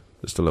primates.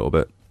 Just a little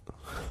bit.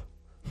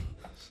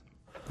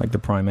 Like the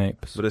prime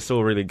apes. But it's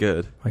still really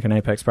good. Like an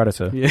apex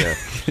predator. Yeah.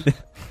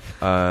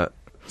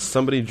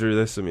 Somebody drew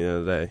this to me the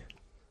other day.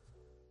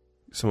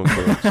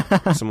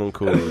 Someone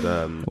called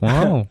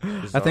Wow.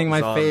 I think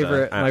my Zander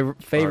favorite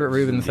at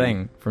Ruben Arts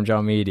thing from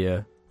Jar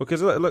Media. Well,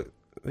 because look,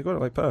 they got it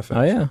like perfect.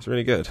 Oh, yeah. It's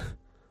really good.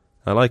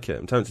 I like it.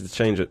 I'm tempted to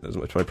change it as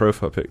much my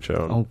profile picture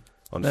on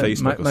Facebook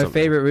or My something.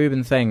 favorite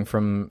Ruben thing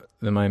from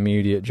my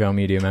immediate Jar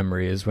Media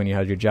memory is when you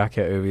had your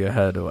jacket over your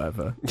head or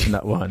whatever in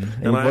that one.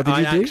 And what did I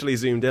you do? actually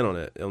zoomed in on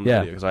it on the Yeah.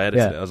 video because I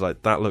edited Yeah. it. I was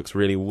like, that looks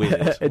really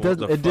weird. It did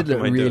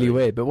look really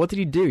weird. But what did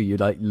you do? You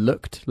like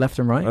looked left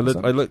and right? I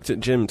looked at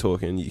Jim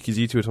talking because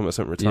you two were talking about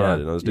something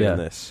retarded, and I was doing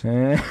this,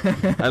 yeah.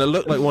 and it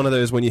looked like one of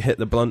those when you hit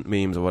the blunt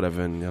memes or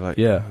whatever, and you're like,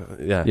 Yeah.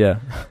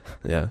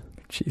 yeah.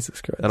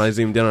 Jesus Christ. And I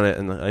zoomed in on it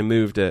and I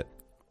moved it,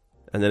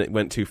 and then it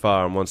went too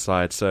far on one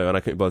side, and I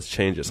couldn't bother to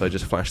change it, so I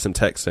just flashed some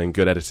text saying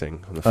 "good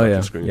editing" on the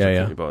fucking screen. So I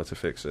couldn't bother to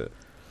fix it.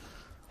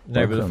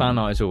 No, but the fan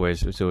art is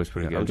always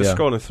pretty good. I'm just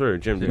scrolling through.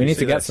 Jim, did we you need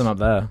see to get this? some up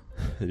there.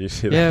 Did you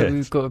see that? Yeah,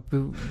 we've got...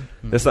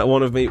 It's that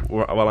one of me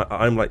where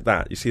I'm like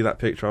that. You see that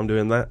picture? I'm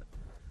doing that.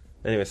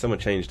 Anyway, someone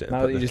changed it. And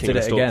Now put that you the just did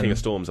it again. King of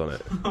Storms on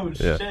it. Oh,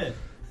 Yeah.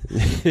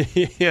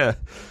 shit. Yeah.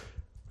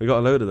 We got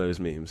a load of those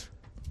memes.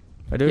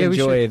 I do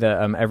enjoy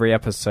that every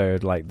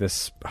episode, like,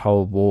 this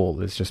whole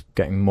wall is just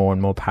getting more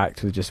and more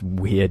packed with just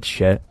weird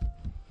shit.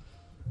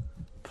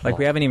 Like,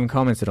 we haven't even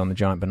commented on the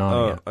giant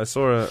banana yet. I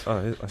saw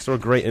a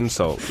great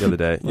insult the other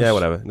day. Yeah,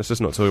 whatever. Let's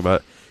just not talk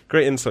about it.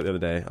 Great insult the other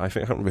day. I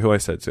can't remember who I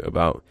said to it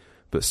about,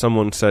 but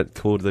someone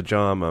called the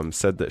jar mum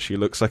said that she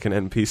looks like an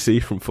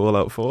NPC from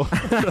Fallout 4. I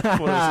thought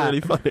it was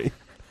really funny.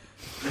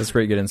 That's a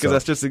pretty good insult. Because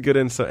that's just a good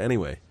insult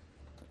anyway.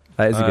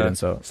 That is a good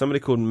insult. Somebody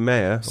called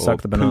Mayor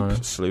Suck the banana.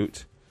 Poop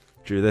Sloot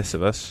drew this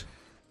of us.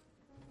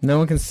 No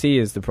one can see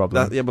is the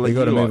problem. But like, you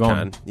got to move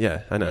on.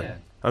 Yeah, I know. Yeah.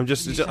 I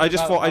just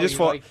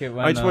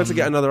wanted to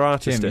get another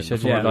artist Jim, in. you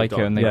said you like it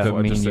when they put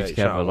me and you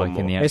together, like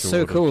in the actual. It's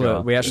so cool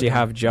that we actually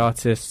have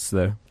jartists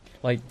though,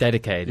 like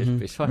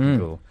dedicated. It's fucking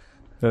cool.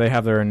 So they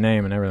have their own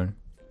name and everything.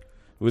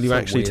 Will you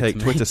actually take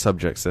Twitter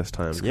subjects this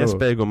time? Cool. Yes,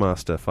 Bagel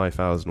Master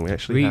 5000. We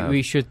actually have.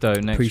 We should though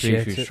next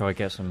week. We should try to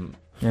get some.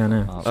 Yeah,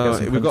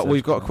 no.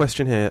 We've got a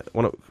question here.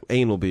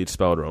 Anal bead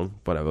spelled wrong.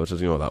 Whatever.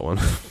 Just ignore that one.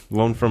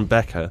 One from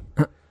Becca,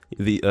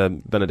 the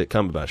Benedict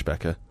Cumberbatch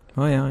Becca.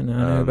 Oh yeah, I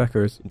know who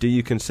Becca is. Do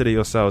you consider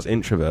yourselves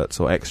introverts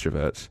or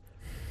extroverts?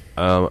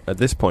 At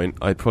this point,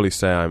 I'd probably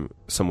say I'm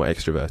somewhat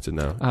extroverted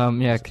now.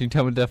 Yeah, can you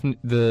tell me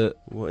the...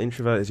 Well,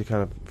 introvert is your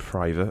kind of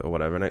private or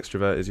whatever, and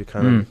extrovert is your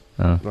kind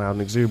of loud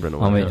and exuberant or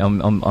whatever.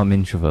 I'm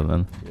introvert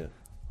then. Yeah.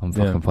 I'm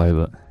fucking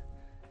private.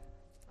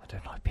 I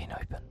don't like being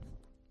open.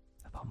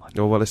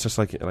 Oh, well, it's just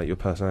like your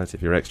personality.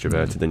 If you're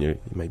extroverted, then you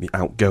may be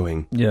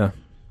outgoing. Yeah.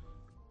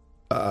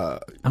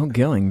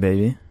 Outgoing,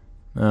 baby.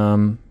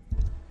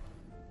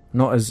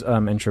 Not as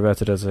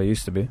introverted as I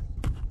used to be.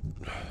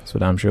 That's for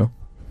damn sure.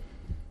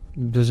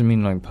 Does it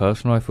mean like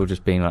personal life or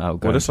just being like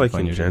outgoing? Well, just like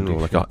in general,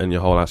 like in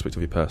your whole aspect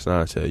of your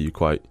personality, are you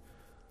quite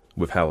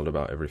withheld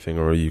about everything,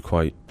 or are you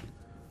quite?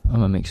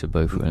 I'm a mix of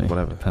both, really.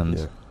 Whatever.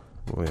 Depends. Yeah.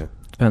 Well, yeah.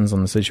 Depends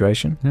on the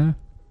situation. Yeah.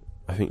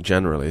 I think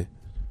generally,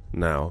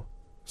 now,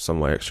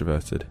 somewhat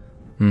extroverted.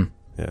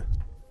 Yeah.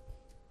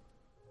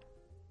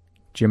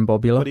 Jim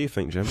Bobula. What do you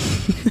think, Jim?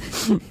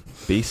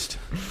 Beast.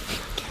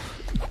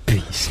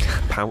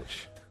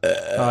 Pouch.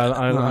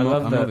 I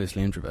love I'm that.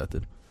 obviously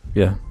introverted.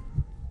 Yeah.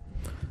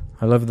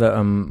 I love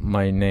that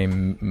my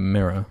name,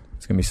 Mirror,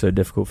 it's going to be so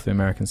difficult for the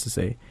Americans to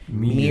say.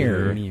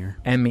 Mirror.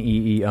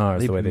 M-E-E-R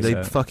is the way they say it.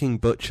 They fucking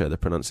butcher the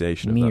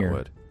pronunciation of that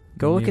word.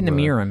 Go look in the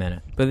mirror a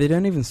minute. But they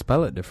don't even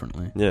spell it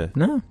differently. Yeah.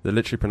 No. They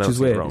literally pronounce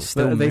it wrong.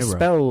 Still they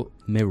spell...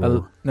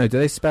 mirror. No, do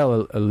they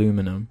spell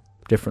aluminum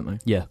differently?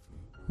 Yeah.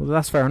 Well,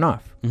 that's fair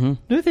enough. No,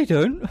 they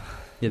don't.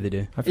 Yeah, they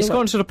do. It's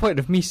gotten to the point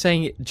of me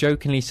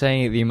jokingly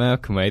saying it the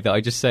American way that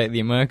I just say it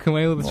the American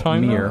way all the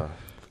time. Mirror.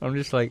 I'm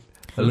just like...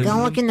 Go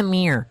look in the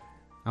mirror.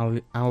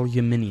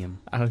 Aluminium.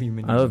 I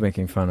love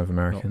making fun of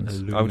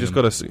Americans. I've just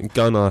got to...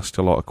 Gunn asked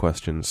a lot of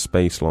questions.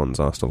 Space Lons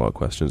asked a lot of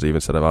questions. He even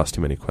said I've asked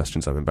too many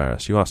questions, I'm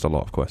embarrassed. You asked a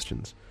lot of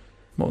questions.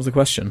 What was the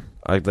question?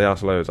 They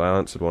asked loads. I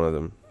answered one of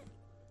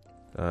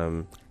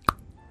them.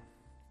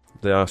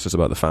 They asked us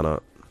about the fan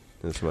art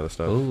and some other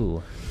stuff.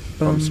 Ooh.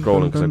 I'm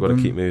scrolling because I've got to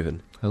keep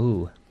moving.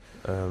 Ooh.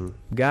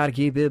 Gotta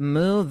keep it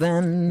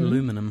moving.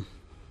 Aluminum.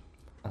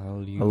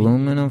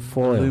 Aluminum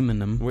foil.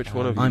 Aluminum. Which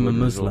one of you I'm a would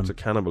Muslim. resort to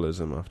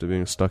cannibalism after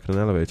being stuck in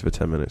an elevator for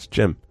 10 minutes?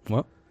 Jim.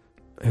 What?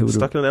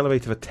 Stuck in an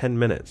elevator for 10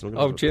 minutes.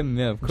 Oh, Jim,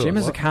 yeah, of course. Jim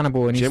is a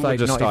cannibal and he's Jim would like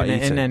just not start even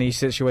in eating. any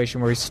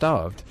situation where he's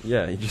starved.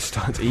 Yeah, he just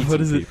starts eating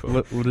What is it?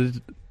 people.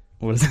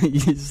 What is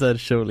it you said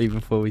shortly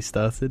before we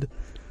started?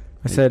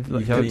 I said... You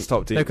haven't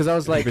stopped eating. No, because I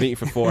was like... You've been eating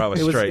for 4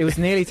 hours straight. It was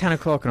nearly 10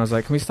 o'clock and I was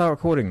like, can we start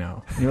recording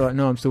now? And you're like,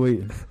 no, I'm still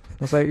eating.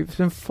 I was like, it's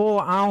been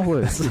 4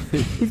 hours.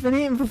 He's been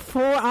eating for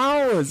 4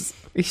 hours.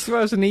 He still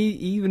hasn't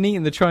even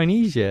eaten the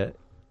Chinese yet.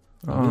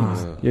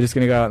 Oh, you're just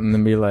going to go out and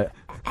then be like...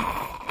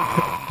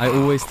 I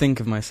always think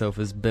of myself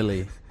as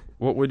Billy.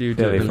 What would you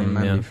Billy do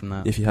from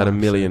that. if you had £1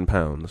 million?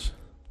 What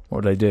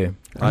would I do?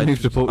 I'd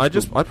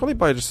probably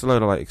buy just a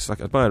load of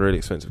I'd buy a really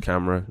expensive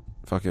camera.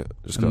 Fuck it,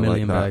 just a go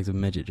million like that. bags of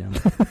midget jam.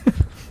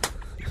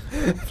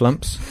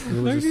 Flumps? How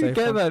do you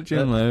get that,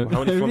 Jim?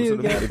 How many flumps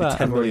would it be?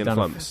 10 million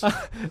flumps.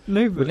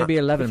 No, but wouldn't it be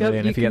 11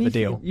 million if you get the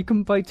deal? You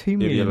can buy 2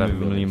 million with £1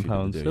 million.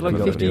 They're like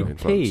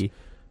 50p.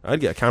 I'd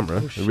get a camera,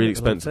 a really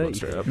expensive one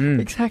straight up.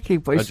 Exactly,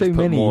 but it's I'd so just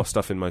put many. more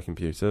stuff in my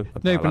computer.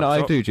 No, but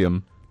I do,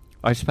 Jim.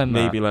 I spend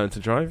maybe learn to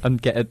drive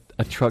and get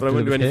a truck. But I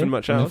wouldn't do anything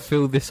much else. And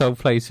fill this whole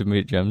place with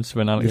midget gems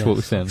when Alex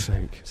walks in.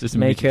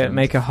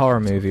 Make a horror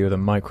movie with a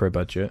micro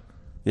budget.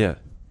 Yeah.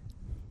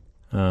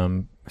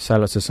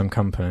 Sell it to some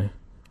company.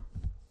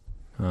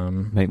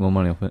 Make more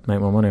money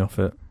off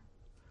it.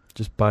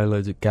 Just buy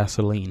loads of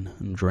gasoline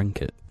and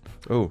drink it.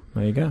 Oh,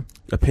 there you go.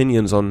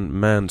 Opinions on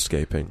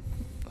manscaping.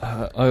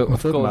 I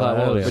forgot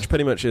that earlier. Which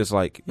pretty much is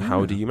like,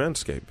 how do you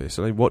manscape?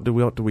 Basically, what do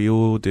we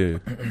all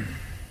do?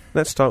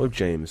 Let's start with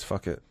James.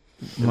 Fuck it.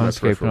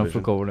 Manscaping, I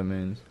forgot what it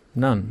means.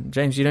 None,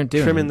 James. You don't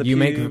do trimming the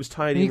pubes,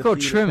 tidying. You got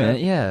to trim it,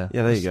 yeah.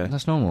 Yeah, there you go.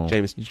 That's normal.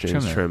 James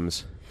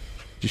trims. Do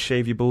you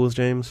shave your balls,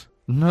 James?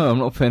 No, I'm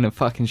not putting a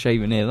fucking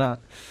shaver near that.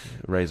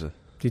 Razor.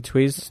 Do you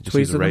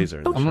tweeze the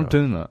razor? I'm not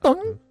doing that.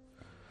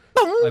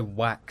 I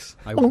wax.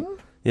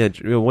 Yeah,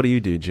 what do you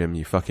do, Jim,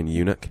 you fucking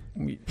eunuch?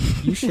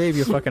 You shave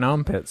your fucking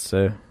armpits,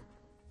 so...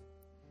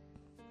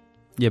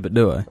 Yeah, but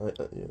do I?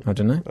 I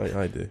don't know.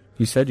 I do.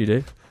 You said you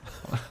do.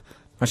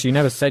 Actually, you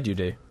never said you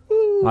do.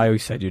 I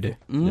always said you do.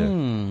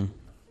 Yeah.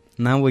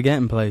 Now we're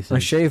getting places. I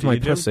shave my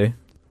pussy.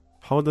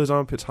 Hold those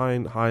armpits high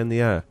in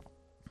the air.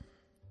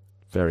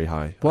 Very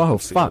high. Whoa,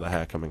 See fuck. the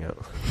hair coming out.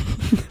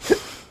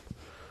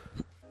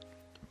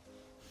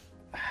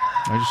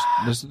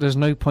 There's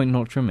no point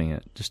not trimming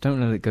it. Just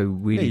don't let it go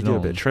really long. Do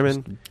a bit of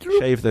trimming.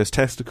 Shave those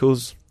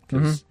testicles.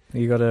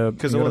 You gotta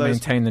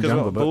maintain the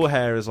jungle book. Bull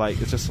hair is like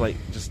it's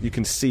just you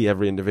can see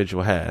every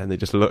individual hair and it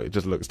just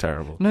looks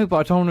terrible. No, but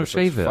I don't want to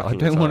shave it. I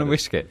don't want to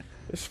risk it.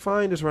 It's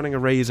fine just running a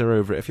razor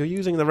over it. If you're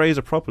using the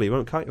razor properly, you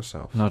won't cut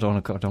yourself. No, I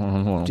don't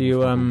want to. Do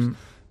you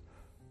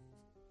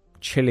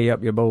chili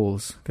up your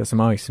balls? Get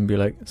some ice and be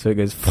like, so it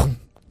goes.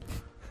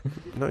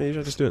 No, you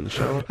just do it in the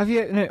shower. Have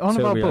you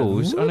about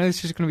balls? I know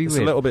this is going to be it's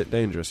weird. A little bit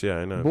dangerous, yeah,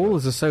 I know.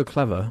 Balls are so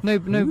clever. No,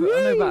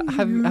 but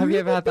have you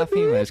ever had that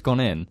feeling where it's gone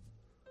in?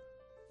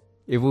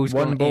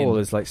 One ball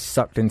is like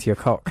sucked into your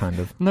cock, kind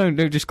of. No,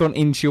 just gone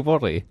into your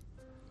body.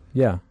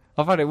 Yeah.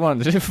 I've had it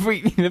once. It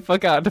freaked me the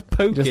fuck out to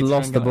poke it. Just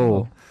lost the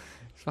ball.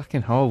 It's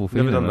fucking horrible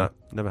feeling. Never done that.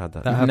 Never had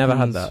that. I've never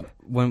had that.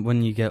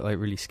 When you get like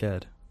really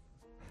scared.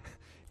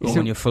 Or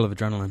when you're full of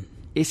adrenaline.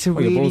 It's a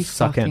really balls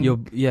suck in.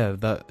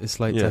 It's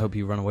like to help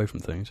you run away from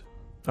things.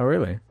 Oh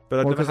really?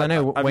 But because I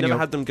know I've never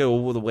had them go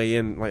all the way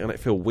in, like, and it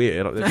feel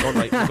weird. Like,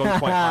 they've gone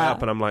quite high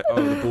up, and I'm like,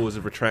 oh, the balls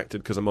have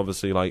retracted because I'm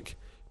obviously like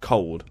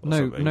cold. Or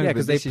something. Yeah,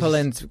 because they pull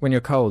in when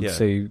you're cold,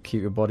 so you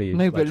keep your body.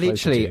 No, but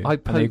literally, I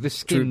poke the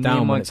skin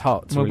down when it's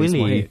hot to release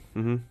more heat,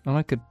 and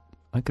I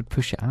could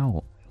push it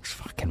out. It's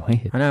fucking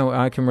weird. I know.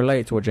 I can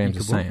relate to what James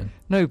is saying.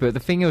 No, but the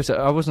thing is,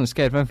 I wasn't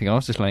scared of anything. I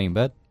was just laying in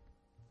bed,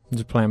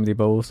 just playing with your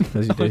balls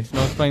as you do. I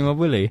was playing my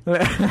willy.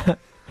 I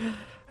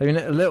mean,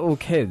 little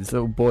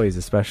boys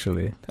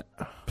especially,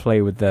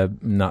 play with their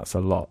nuts a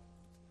lot.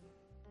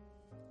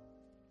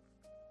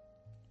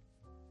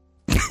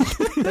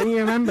 Don't you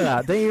remember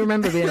that? Don't you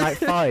remember being like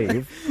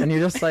 5 and you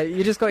just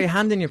got your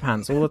hand in your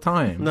pants all the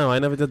time? No, I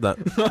never did that.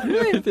 I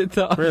never did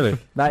that. Really?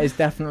 That is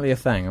definitely a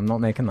thing. I'm not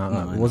making that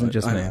up. It wasn't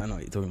just me. I know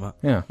what you're talking about.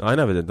 Yeah. I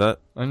never did that.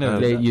 I know.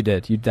 You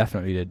did. You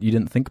definitely did. You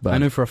didn't think about it. I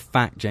know for a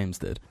fact James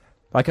did.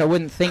 Like, I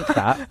wouldn't think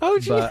that. How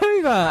would you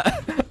know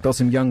that? Got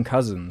some young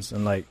cousins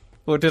and like...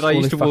 Or did I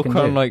used to walk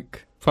around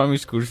like primary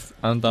schools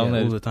and down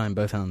there all the time,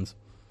 both hands?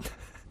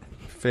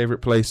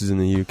 Favourite places in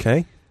the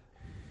UK?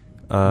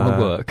 My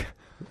work.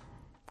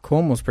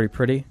 Cornwall's pretty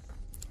pretty.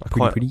 I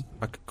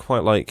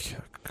quite like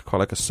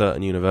a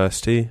certain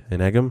university in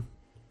Egham.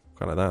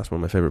 Quite like that. It's one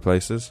of my favourite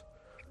places.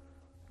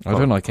 I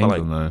don't like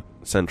England though.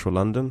 Central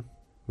London.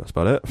 That's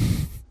about it.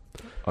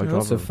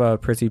 Lots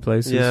of pretty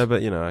places. Yeah,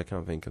 but I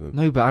can't think of them.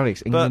 No, but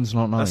Alex, England's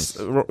not nice.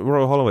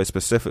 Royal Holloway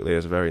specifically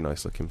is a very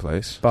nice looking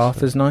place.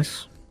 Bath is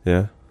nice.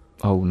 Yeah.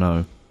 Oh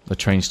no, the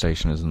train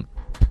station isn't.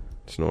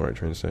 It's not a right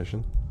train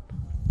station.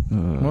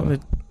 What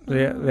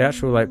the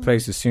actual like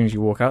place as soon as you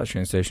walk out the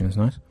train station is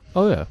nice.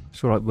 Oh yeah,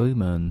 it's all like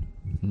Woman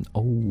and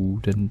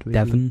old and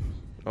Devon.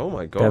 Oh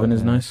my god, Devon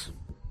is nice.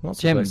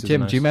 Jim, nice. Do you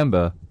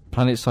remember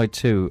Planet Side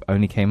 2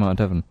 only came out of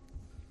Devon?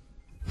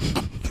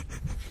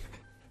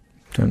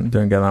 Don't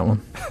get that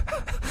one.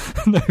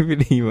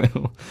 Nobody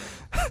will.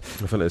 I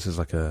feel like this is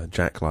like a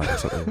Jack lie or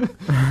something.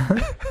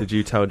 Did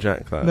you tell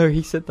Jack that? No,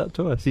 he said that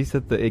to us. He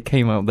said that it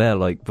came out there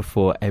like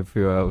before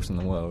everywhere else in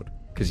the world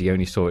because he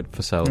only saw it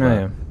for sale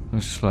there. Yeah. I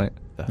was just like,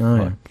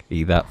 fuck,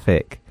 he that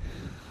thick.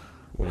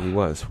 Well, he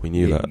was. We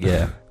knew that.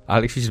 Yeah.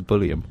 Alex used to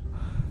bully him.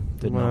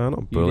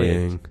 Not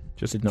bullying.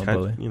 Just did not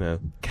bully.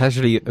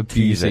 Casually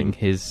abusing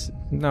his...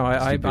 No,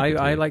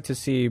 I like to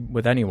see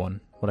with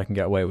anyone what I can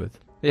get away with.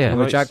 Yeah.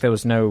 With Jack, there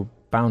was no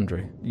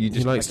boundary. He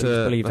likes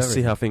to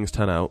see how things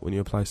turn out when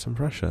you apply some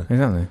pressure.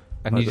 Exactly.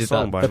 And like you did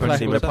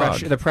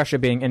that. The pressure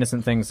being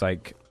innocent things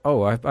like,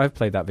 oh, I've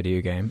played that video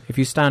game. If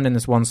you stand in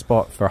this one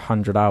spot for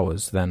 100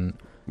 hours, then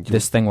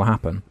this thing will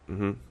happen.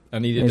 Mm-hmm.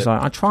 And he's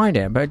like, I tried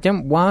it, but it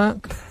didn't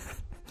work.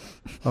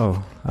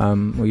 Well,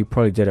 you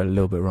probably did it a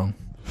little bit wrong.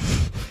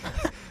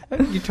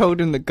 You told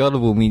him that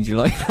gullible means you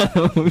like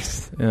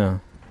animals. Yeah.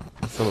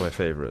 It's one of my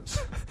favourites.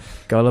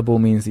 Gullible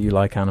means that you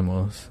like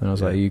animals. And I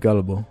was like, are you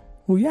gullible?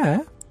 Well, yeah.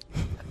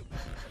 Well,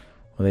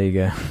 there you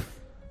go.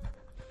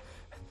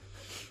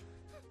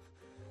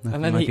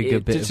 And then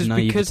just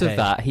because of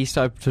that, he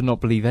started to not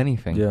believe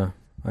anything. Yeah.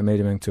 I made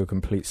him into a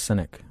complete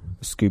cynic.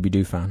 A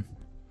Scooby-Doo fan.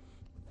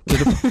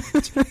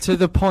 To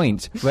the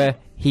point where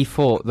he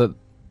thought that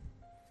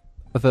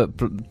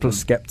the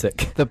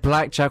skeptic. The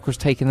blackjack was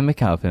taking the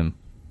mick out of him.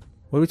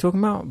 What are we talking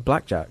about?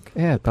 Blackjack.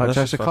 Yeah,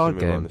 blackjack's a card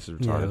game.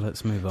 Yeah,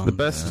 let's move on. The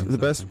best.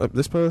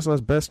 This person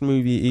has best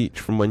movie each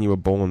from when you were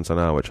born to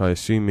now, which I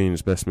assume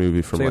means best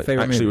movie from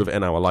actually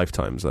within our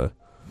lifetimes, though.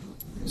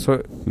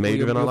 So maybe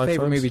within our lifetimes.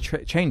 Your favourite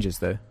movie changes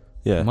though.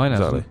 Yeah, mine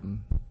exactly.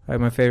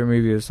 My favourite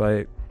movie is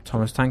like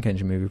Thomas Tank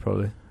Engine movie,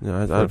 probably.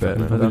 Yeah, that's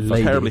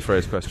a terribly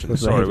phrased question.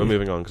 Sorry, we're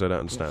moving on because I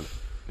don't understand.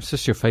 It's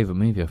just your favourite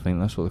movie, I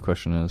think. That's what the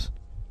question is.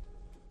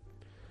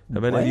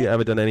 Have any of you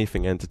ever done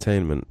anything in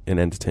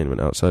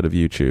entertainment outside of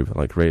YouTube,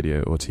 like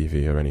radio or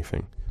TV or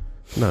anything?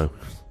 No,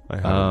 I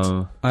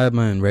haven't. I had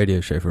my own radio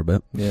show for a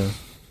bit. Yeah.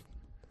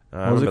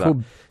 What was it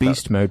called?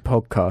 Beast Mode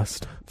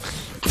Podcast.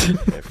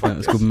 Yeah,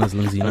 it's called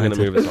Muslims United. I'm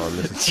going to move this on.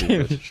 This is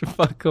stupid.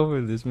 Fuck off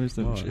with this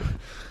Muslim shit.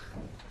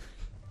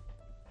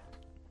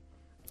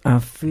 I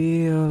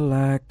feel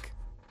like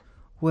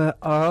we're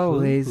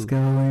always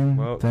going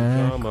backwards.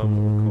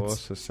 Mum, of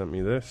course, has sent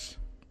me this.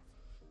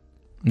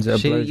 Is it a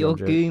Shoot your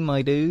blowjob goo,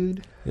 my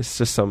dude. It's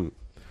just something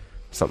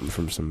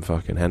from some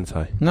fucking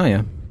hentai. No,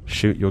 yeah.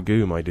 Shoot your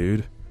goo, my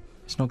dude.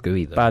 It's not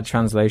gooey though. Bad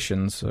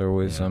translations are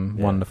always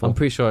wonderful. I'm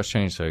pretty sure it's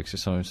changed though, because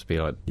it's supposed to be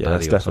like. Yeah,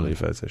 that's definitely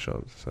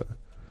Photoshop.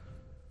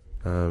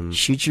 So.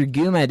 Shoot your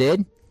goo, my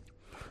dude.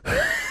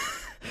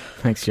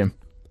 Thanks, Jim.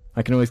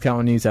 I can always count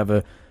on you to have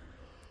a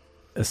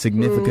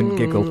significant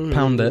giggle.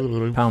 Pound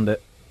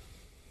it.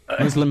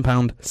 Muslim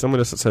pound. Someone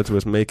just said to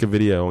us, make a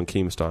video on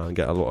Keemstar and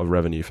get a lot of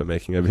revenue for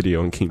making a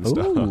video on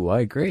Keemstar. Ooh, I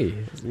agree.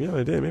 Yeah,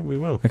 I do. Maybe we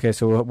will. Okay,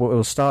 so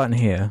we'll start in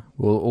here.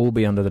 We'll all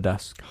be under the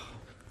desk.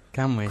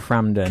 Can we?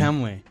 Crammed in.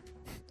 Can we?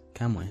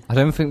 I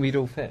don't think we'd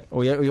all fit.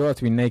 Oh, yeah, you'll have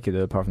to be naked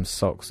apart from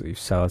socks that you've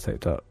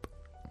sellotaped up.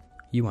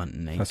 You weren't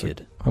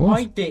naked. I was.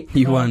 My dick.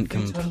 You weren't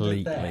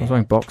completely. I was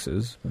wearing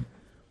boxers.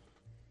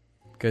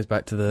 Goes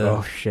back to the.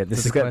 Oh shit! This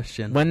is the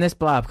question. When this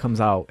blab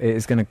comes out, it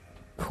is going to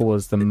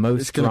cause the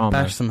most It's going to drama.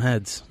 bash some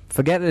heads.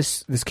 Forget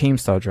this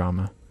Keemstar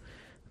drama.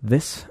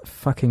 This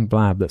fucking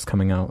blab that's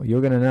coming out,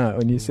 you're going to know it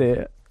when you see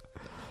it.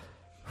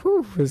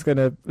 Whew, it's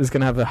gonna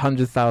have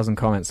 100,000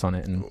 comments on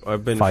it.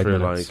 I've been 5 through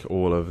minutes. like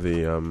all of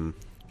the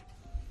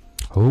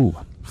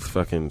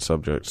fucking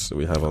subjects that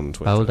we have on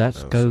Twitter. Oh,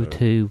 let's go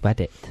to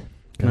Reddit.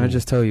 Can I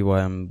just tell you why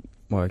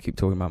I keep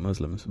talking about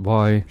Muslims?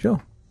 Why?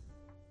 Sure.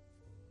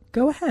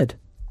 Go ahead.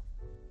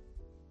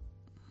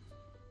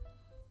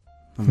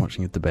 I'm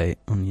watching a debate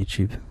on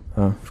YouTube.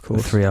 Oh, of A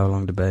course.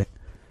 3-hour-long debate.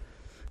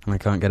 And I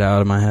can't get it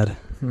out of my head.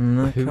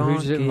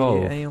 Who's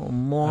involved?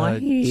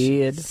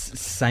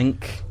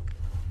 Sank.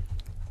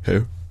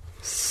 Who?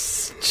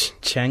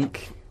 Cenk.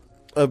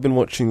 I've been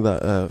watching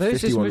that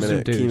There's this 51-minute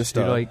Muslim dude who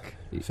Keemstar like.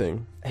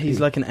 thing. He's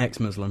like an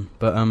ex-Muslim,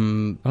 but I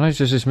know it's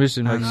just this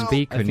Muslim like And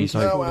speaker, I and he's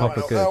think like he's-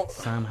 proper good.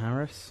 Sam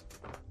Harris.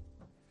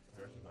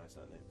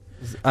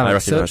 I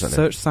recognise that name.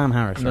 Search Sam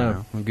Harris right No.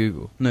 now on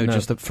Google. No, No.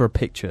 just for a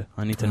picture.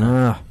 I need to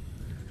know. Ah.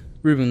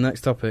 Ruben,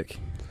 next topic.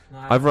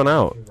 I've run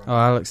out. Oh,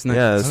 Alex, next.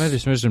 Yeah, I know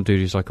this Muslim dude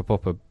who's like a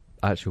proper,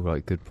 actual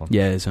like good one.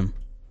 Yeah, it's him.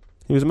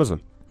 He was a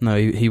Muslim. No,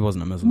 he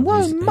wasn't a Muslim.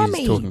 Whoa, He's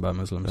mummy. talking about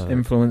Muslims.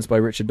 Influenced by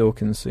Richard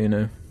Dawkins, so you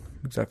know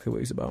exactly what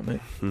he's about, mate.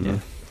 Mhm. Yeah.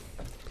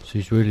 So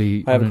he's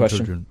really. I have a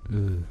question.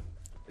 unintelligent.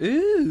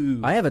 Ooh.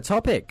 I have a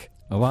topic.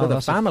 Oh wow, For the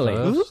that's a family.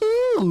 first.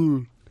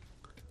 Ooh.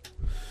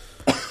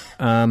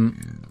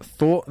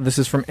 Thought this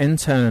is from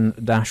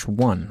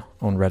intern-1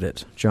 on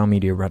Reddit, Jar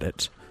Media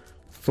Reddit.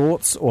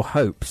 Thoughts or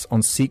hopes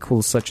on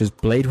sequels such as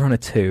Blade Runner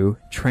 2,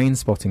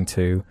 Trainspotting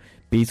 2,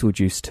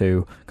 Beetlejuice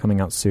 2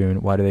 coming out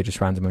soon? Why do they just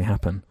randomly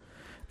happen?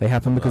 They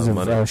happen because of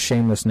money.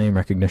 shameless name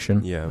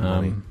recognition. Yeah,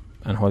 money.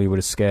 And Hollywood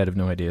is scared of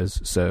no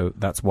ideas, so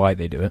that's why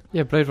they do it.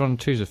 Yeah, Blade Runner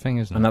 2's a thing,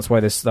 isn't it? And that's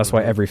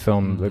why every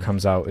film that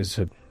comes out is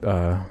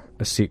a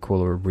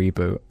sequel or a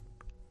reboot.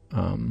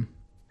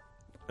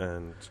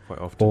 And quite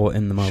often. Or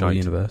in the Marvel Shite.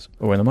 universe.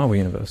 Or in the Marvel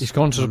universe. It's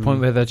gone to the point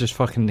where they're just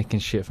fucking nicking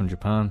shit from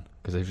Japan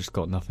because they've just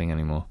got nothing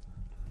anymore.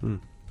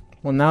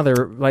 Well, now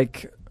they're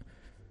like,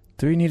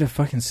 do we need a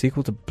fucking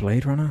sequel to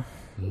Blade Runner?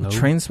 No. I don't know,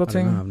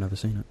 Trainspotting? I've never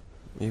seen it.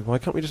 Yeah, why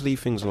can't we just leave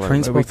things alone?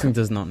 Trainspotting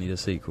does not need a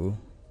sequel.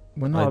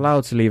 We're not I-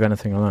 allowed to leave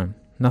anything alone.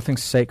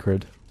 Nothing's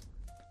sacred.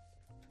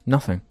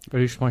 Nothing.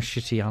 Produce my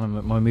shitty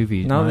anime, my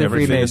movie. No, my they've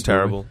Everything remade is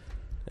terrible.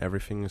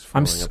 Everything is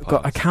falling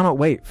apart. I cannot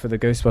wait for the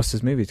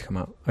Ghostbusters movie to come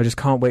out. I just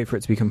can't wait for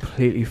it to be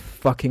completely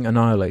fucking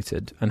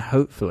annihilated. And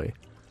hopefully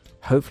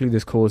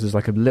this causes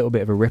like a little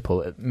bit of a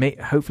ripple.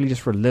 Hopefully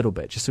just for a little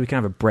bit, just so we can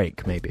have a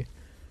break, maybe.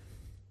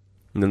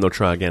 And then they'll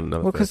try again.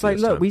 Well, because like,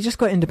 look, we just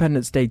got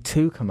Independence Day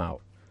 2 come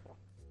out,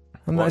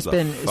 and What it's the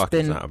been fuck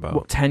is that about?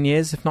 what, 10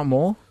 years, if not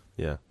more,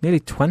 Yeah. nearly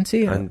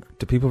 20. And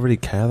do people really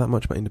care that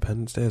much about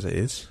Independence Day as it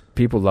is?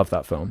 People love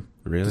that film,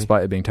 Really?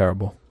 despite it being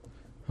terrible.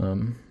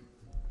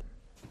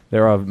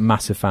 There are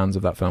massive fans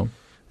of that film.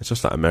 It's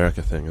just that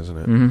America thing, isn't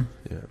it?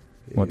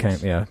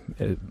 Mm-hmm. Yeah.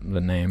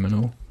 The name and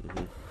all,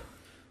 Mhm.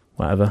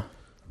 whatever.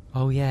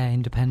 Oh yeah,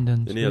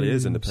 Independence. It nearly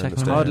is Ooh, Independence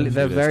second Day. one. Hardly,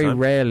 they're Few days' very time.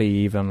 rarely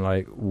even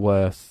like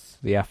worth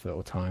the effort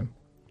or time.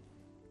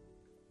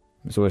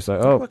 It's always like,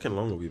 oh, How fucking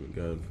long have we been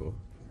going for?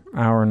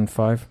 hour and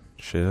 5.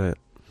 Shit.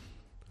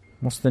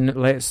 What's the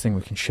latest thing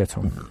we can shit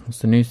on? What's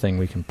the new thing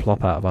we can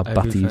plop out of our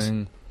butties?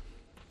 Everything.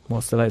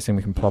 What's the latest thing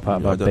we can plop out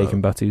of Yeah, I our don't bacon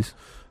know. butties?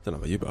 I don't know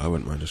about you, but I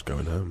wouldn't mind just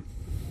going home.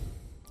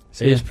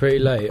 It is pretty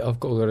late. I've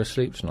got to go to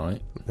sleep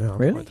tonight. Yeah, I'm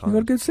Really? quite You tired. got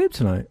a good sleep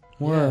tonight?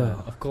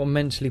 Yeah, I've got to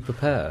mentally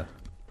prepare.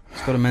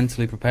 He's got to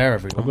mentally prepare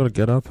everyone. I've got to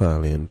get up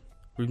early and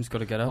Ruben's got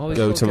to get up. Oh, he's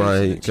go got to to my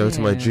the go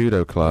to my gym.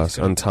 judo class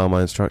got- and tell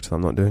my instructor that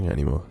I'm not doing it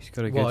anymore. He's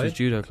got to go to Why? his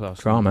judo class.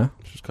 Drama.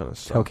 Which just kind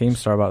of Tell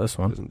Keemstar about this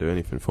one. Doesn't do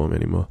anything for me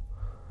anymore.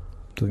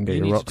 Doesn't get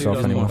your rocks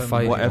off anymore.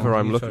 Whatever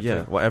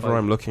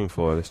I'm looking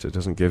for, it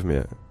doesn't give me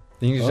it.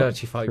 You need to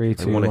actually fight. 3,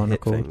 2, 1,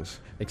 hit things.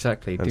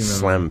 Exactly. And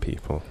slam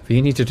people. But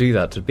you need to do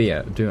that to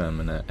do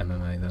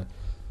MMA though.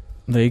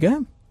 There you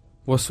go.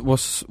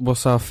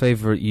 What's our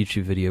favourite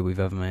YouTube video we've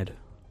ever made?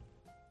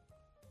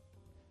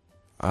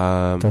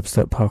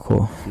 Dubstep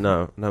parkour.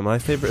 No, my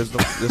favourite is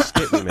the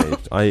skit we made.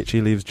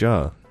 IHE leaves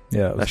jar.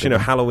 Yeah. Actually, no,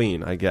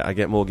 Halloween. I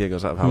get more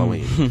giggles out of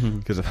Halloween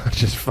because of how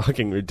just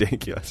fucking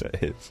ridiculous it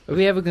is. Are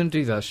we ever going to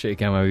do that shit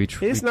again? Where we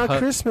it's not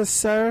Christmas,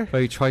 sir.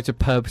 Where we try to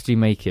purposely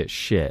make it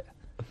shit.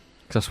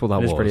 That's what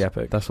that was. It's pretty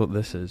epic. That's what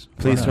this is.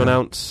 Pleased to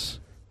announce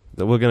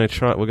that we're going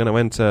to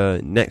enter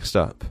Next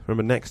Up.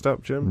 Remember Next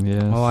Up, Jim?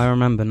 Yeah. Oh, I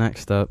remember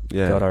Next Up.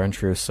 Yeah. God, our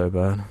entry was so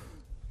bad.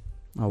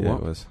 Oh, yeah, what?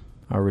 It was.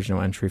 Our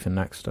original entry for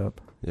Next Up.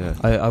 Yeah.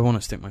 I want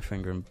to stick my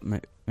finger in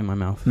my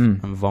mouth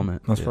and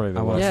vomit. That's probably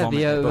the worst.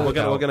 Yeah, but we're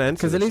going to enter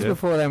because at least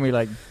before then we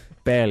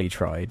barely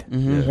tried.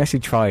 Mm-hmm. We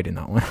actually tried in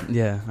that one.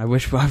 Yeah, I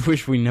wish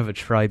we never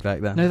tried back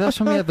then. No, that's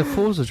when we had the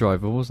Forza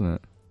driver, wasn't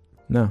it?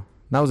 No,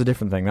 that was a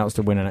different thing. That was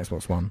to win an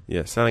Xbox One.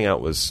 Yeah, selling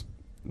out was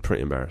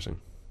pretty embarrassing.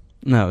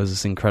 No, it was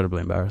just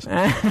incredibly embarrassing.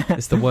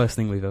 It's the worst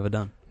thing we've ever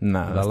done.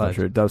 No, that's not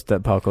true. Dubstep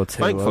Parkour 2.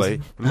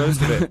 Thankfully,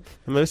 most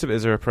of it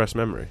is a repressed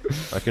memory.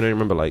 I can only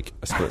remember a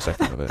split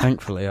second of it.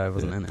 Thankfully, I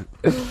wasn't in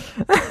it.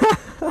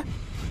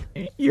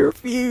 You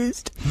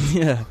refused.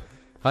 Yeah,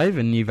 I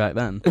even knew back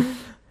then.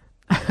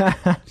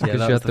 Yeah,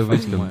 that was the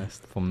wisdom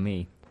from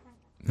me.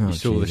 Oh, you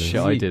saw the shit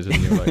I did,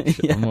 and you're like,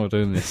 shit, I'm not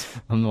doing this.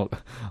 I'm not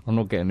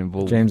getting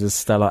involved. James's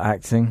stellar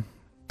acting.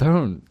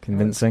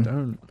 Convincing.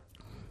 It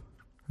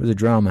was a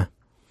drama.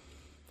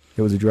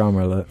 It was a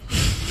drama alert.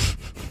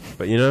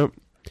 But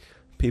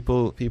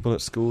people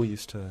at school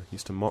used to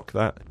mock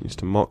that. Used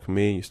to mock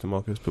me. Used to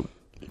mock us. But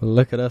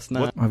look at us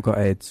now. What? I've got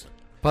AIDS.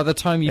 By the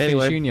time you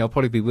finish uni, I'll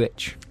probably be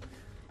rich.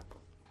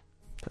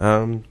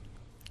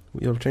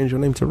 You'll change your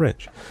name to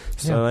Rich.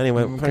 So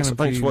anyway, thanks for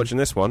watching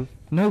this one.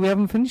 No, we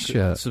haven't finished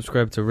yet.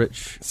 Subscribe to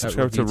Rich.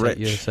 Subscribe to Rich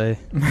USA.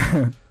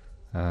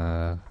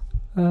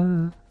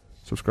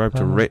 Subscribe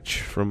to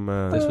Rich from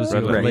this was the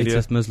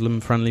latest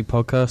Muslim-friendly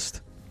podcast.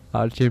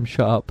 Jim,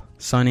 shut up.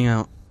 Signing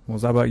out. What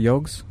was that about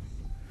Yogs?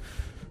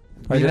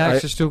 I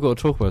actually still got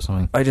to talk about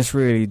something. I just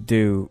really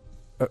do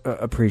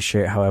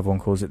appreciate how everyone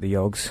calls it the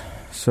Yogs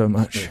so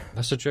much.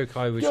 That's a joke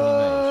I originally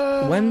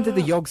made. When did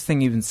the Yogs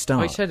thing even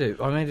start? I said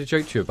it. I made a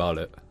joke to you about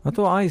it. I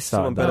thought I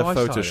started. Someone better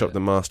Photoshop the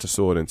Master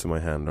Sword into my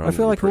hand. Or I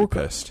feel like all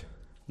pissed.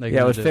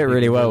 Yeah, it would fit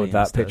really well with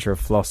that picture of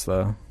Floss,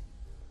 though.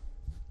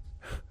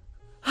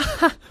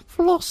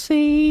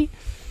 Flossy.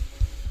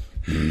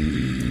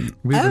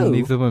 We're going to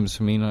leave the room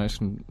so me and I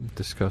can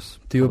discuss.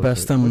 Do your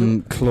best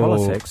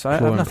politics. I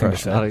have nothing to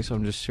say. Alex,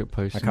 I'm just shit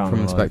posting. I can't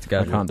from Inspector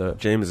Gadget. I can't do it.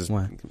 James is.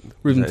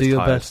 Ruben, do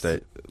your best.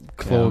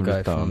 Claw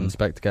guy from from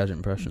Inspector Gadget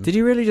impression. Did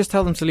you really just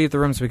tell them to leave the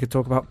room so we could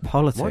talk about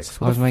politics?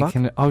 I was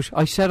making it.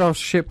 I said I was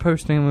shit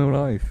posting in real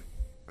life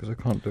because I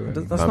can't do it.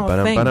 That's not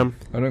a thing. I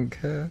don't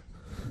care.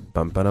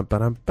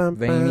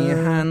 Veiny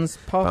hands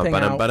popping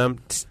out.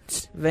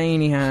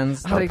 Veiny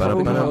hands. If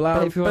everyone's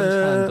hand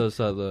does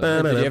that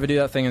though. Did you ever do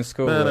that thing in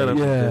school? Where you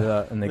do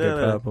that and they go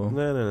purple?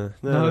 No,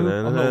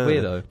 I'm not a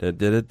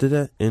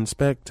weirdo.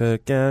 Inspector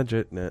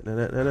Gadget.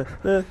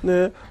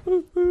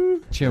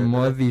 Jim,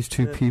 why are these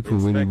two people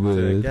really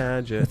weird?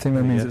 I think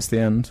that means it's the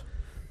end.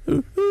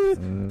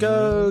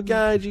 Go,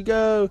 Gadget,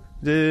 go.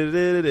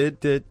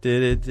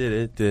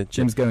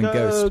 Jim's going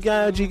ghost. Go,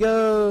 Gadget,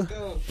 go.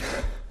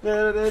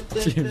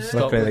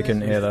 Luckily they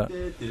couldn't hear that.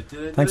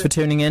 Thanks for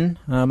tuning in,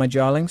 my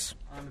jarlings.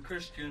 I'm a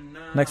Christian now.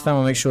 Next time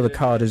I'll make sure the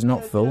card is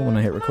not full when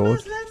I hit record.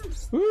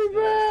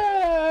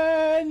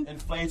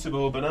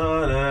 Inflatable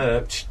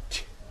banana.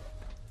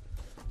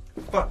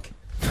 Fuck.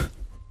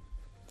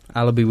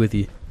 I'll be with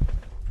you.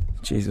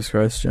 Jesus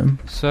Christ, Jim.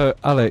 So,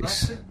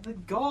 Alex.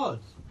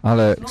 God.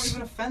 Alex. It's not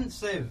even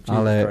offensive.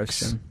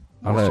 Alex.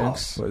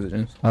 Alex. What is it,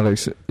 James?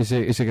 Alex, is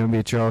it going to be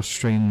a jar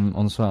stream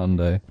on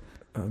Saturday?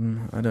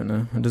 I don't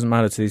know. It doesn't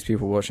matter to these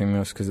people watching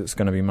this because it's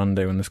going to be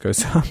Monday when this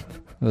goes up.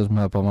 It doesn't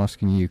matter, but I'm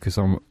asking you because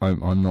I'm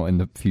not in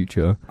the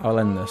future. I'll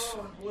end this.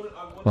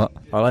 What?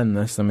 I'll end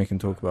this, then we can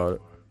talk about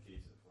it.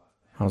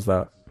 How's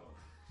that?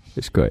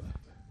 It's great.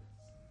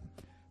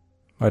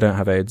 I don't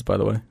have AIDS, by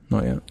the way.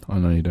 Not yet. I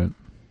know you don't.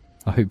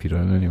 I hope you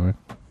don't anyway.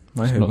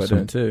 I hope I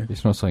don't too.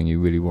 It's not something you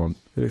really want.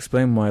 It'll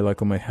explain why all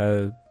my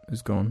hair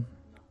is gone.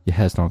 Your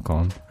hair's not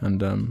gone.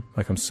 And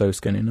I'm so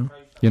skinny now.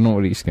 You're not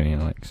really skinny,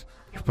 Alex.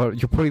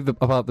 You're probably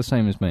about the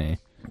same as me.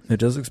 It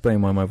does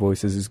explain why my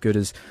voice is as good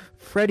as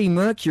Freddie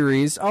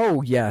Mercury's.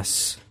 Oh,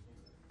 yes.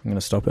 I'm going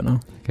to stop it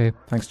now. Okay.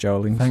 Thanks,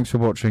 Jarling. Thanks for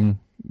watching.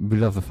 We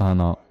love the fan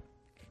art.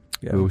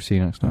 Yeah. We'll see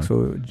you next time.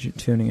 Thanks for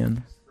tuning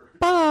in.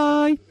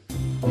 Bye.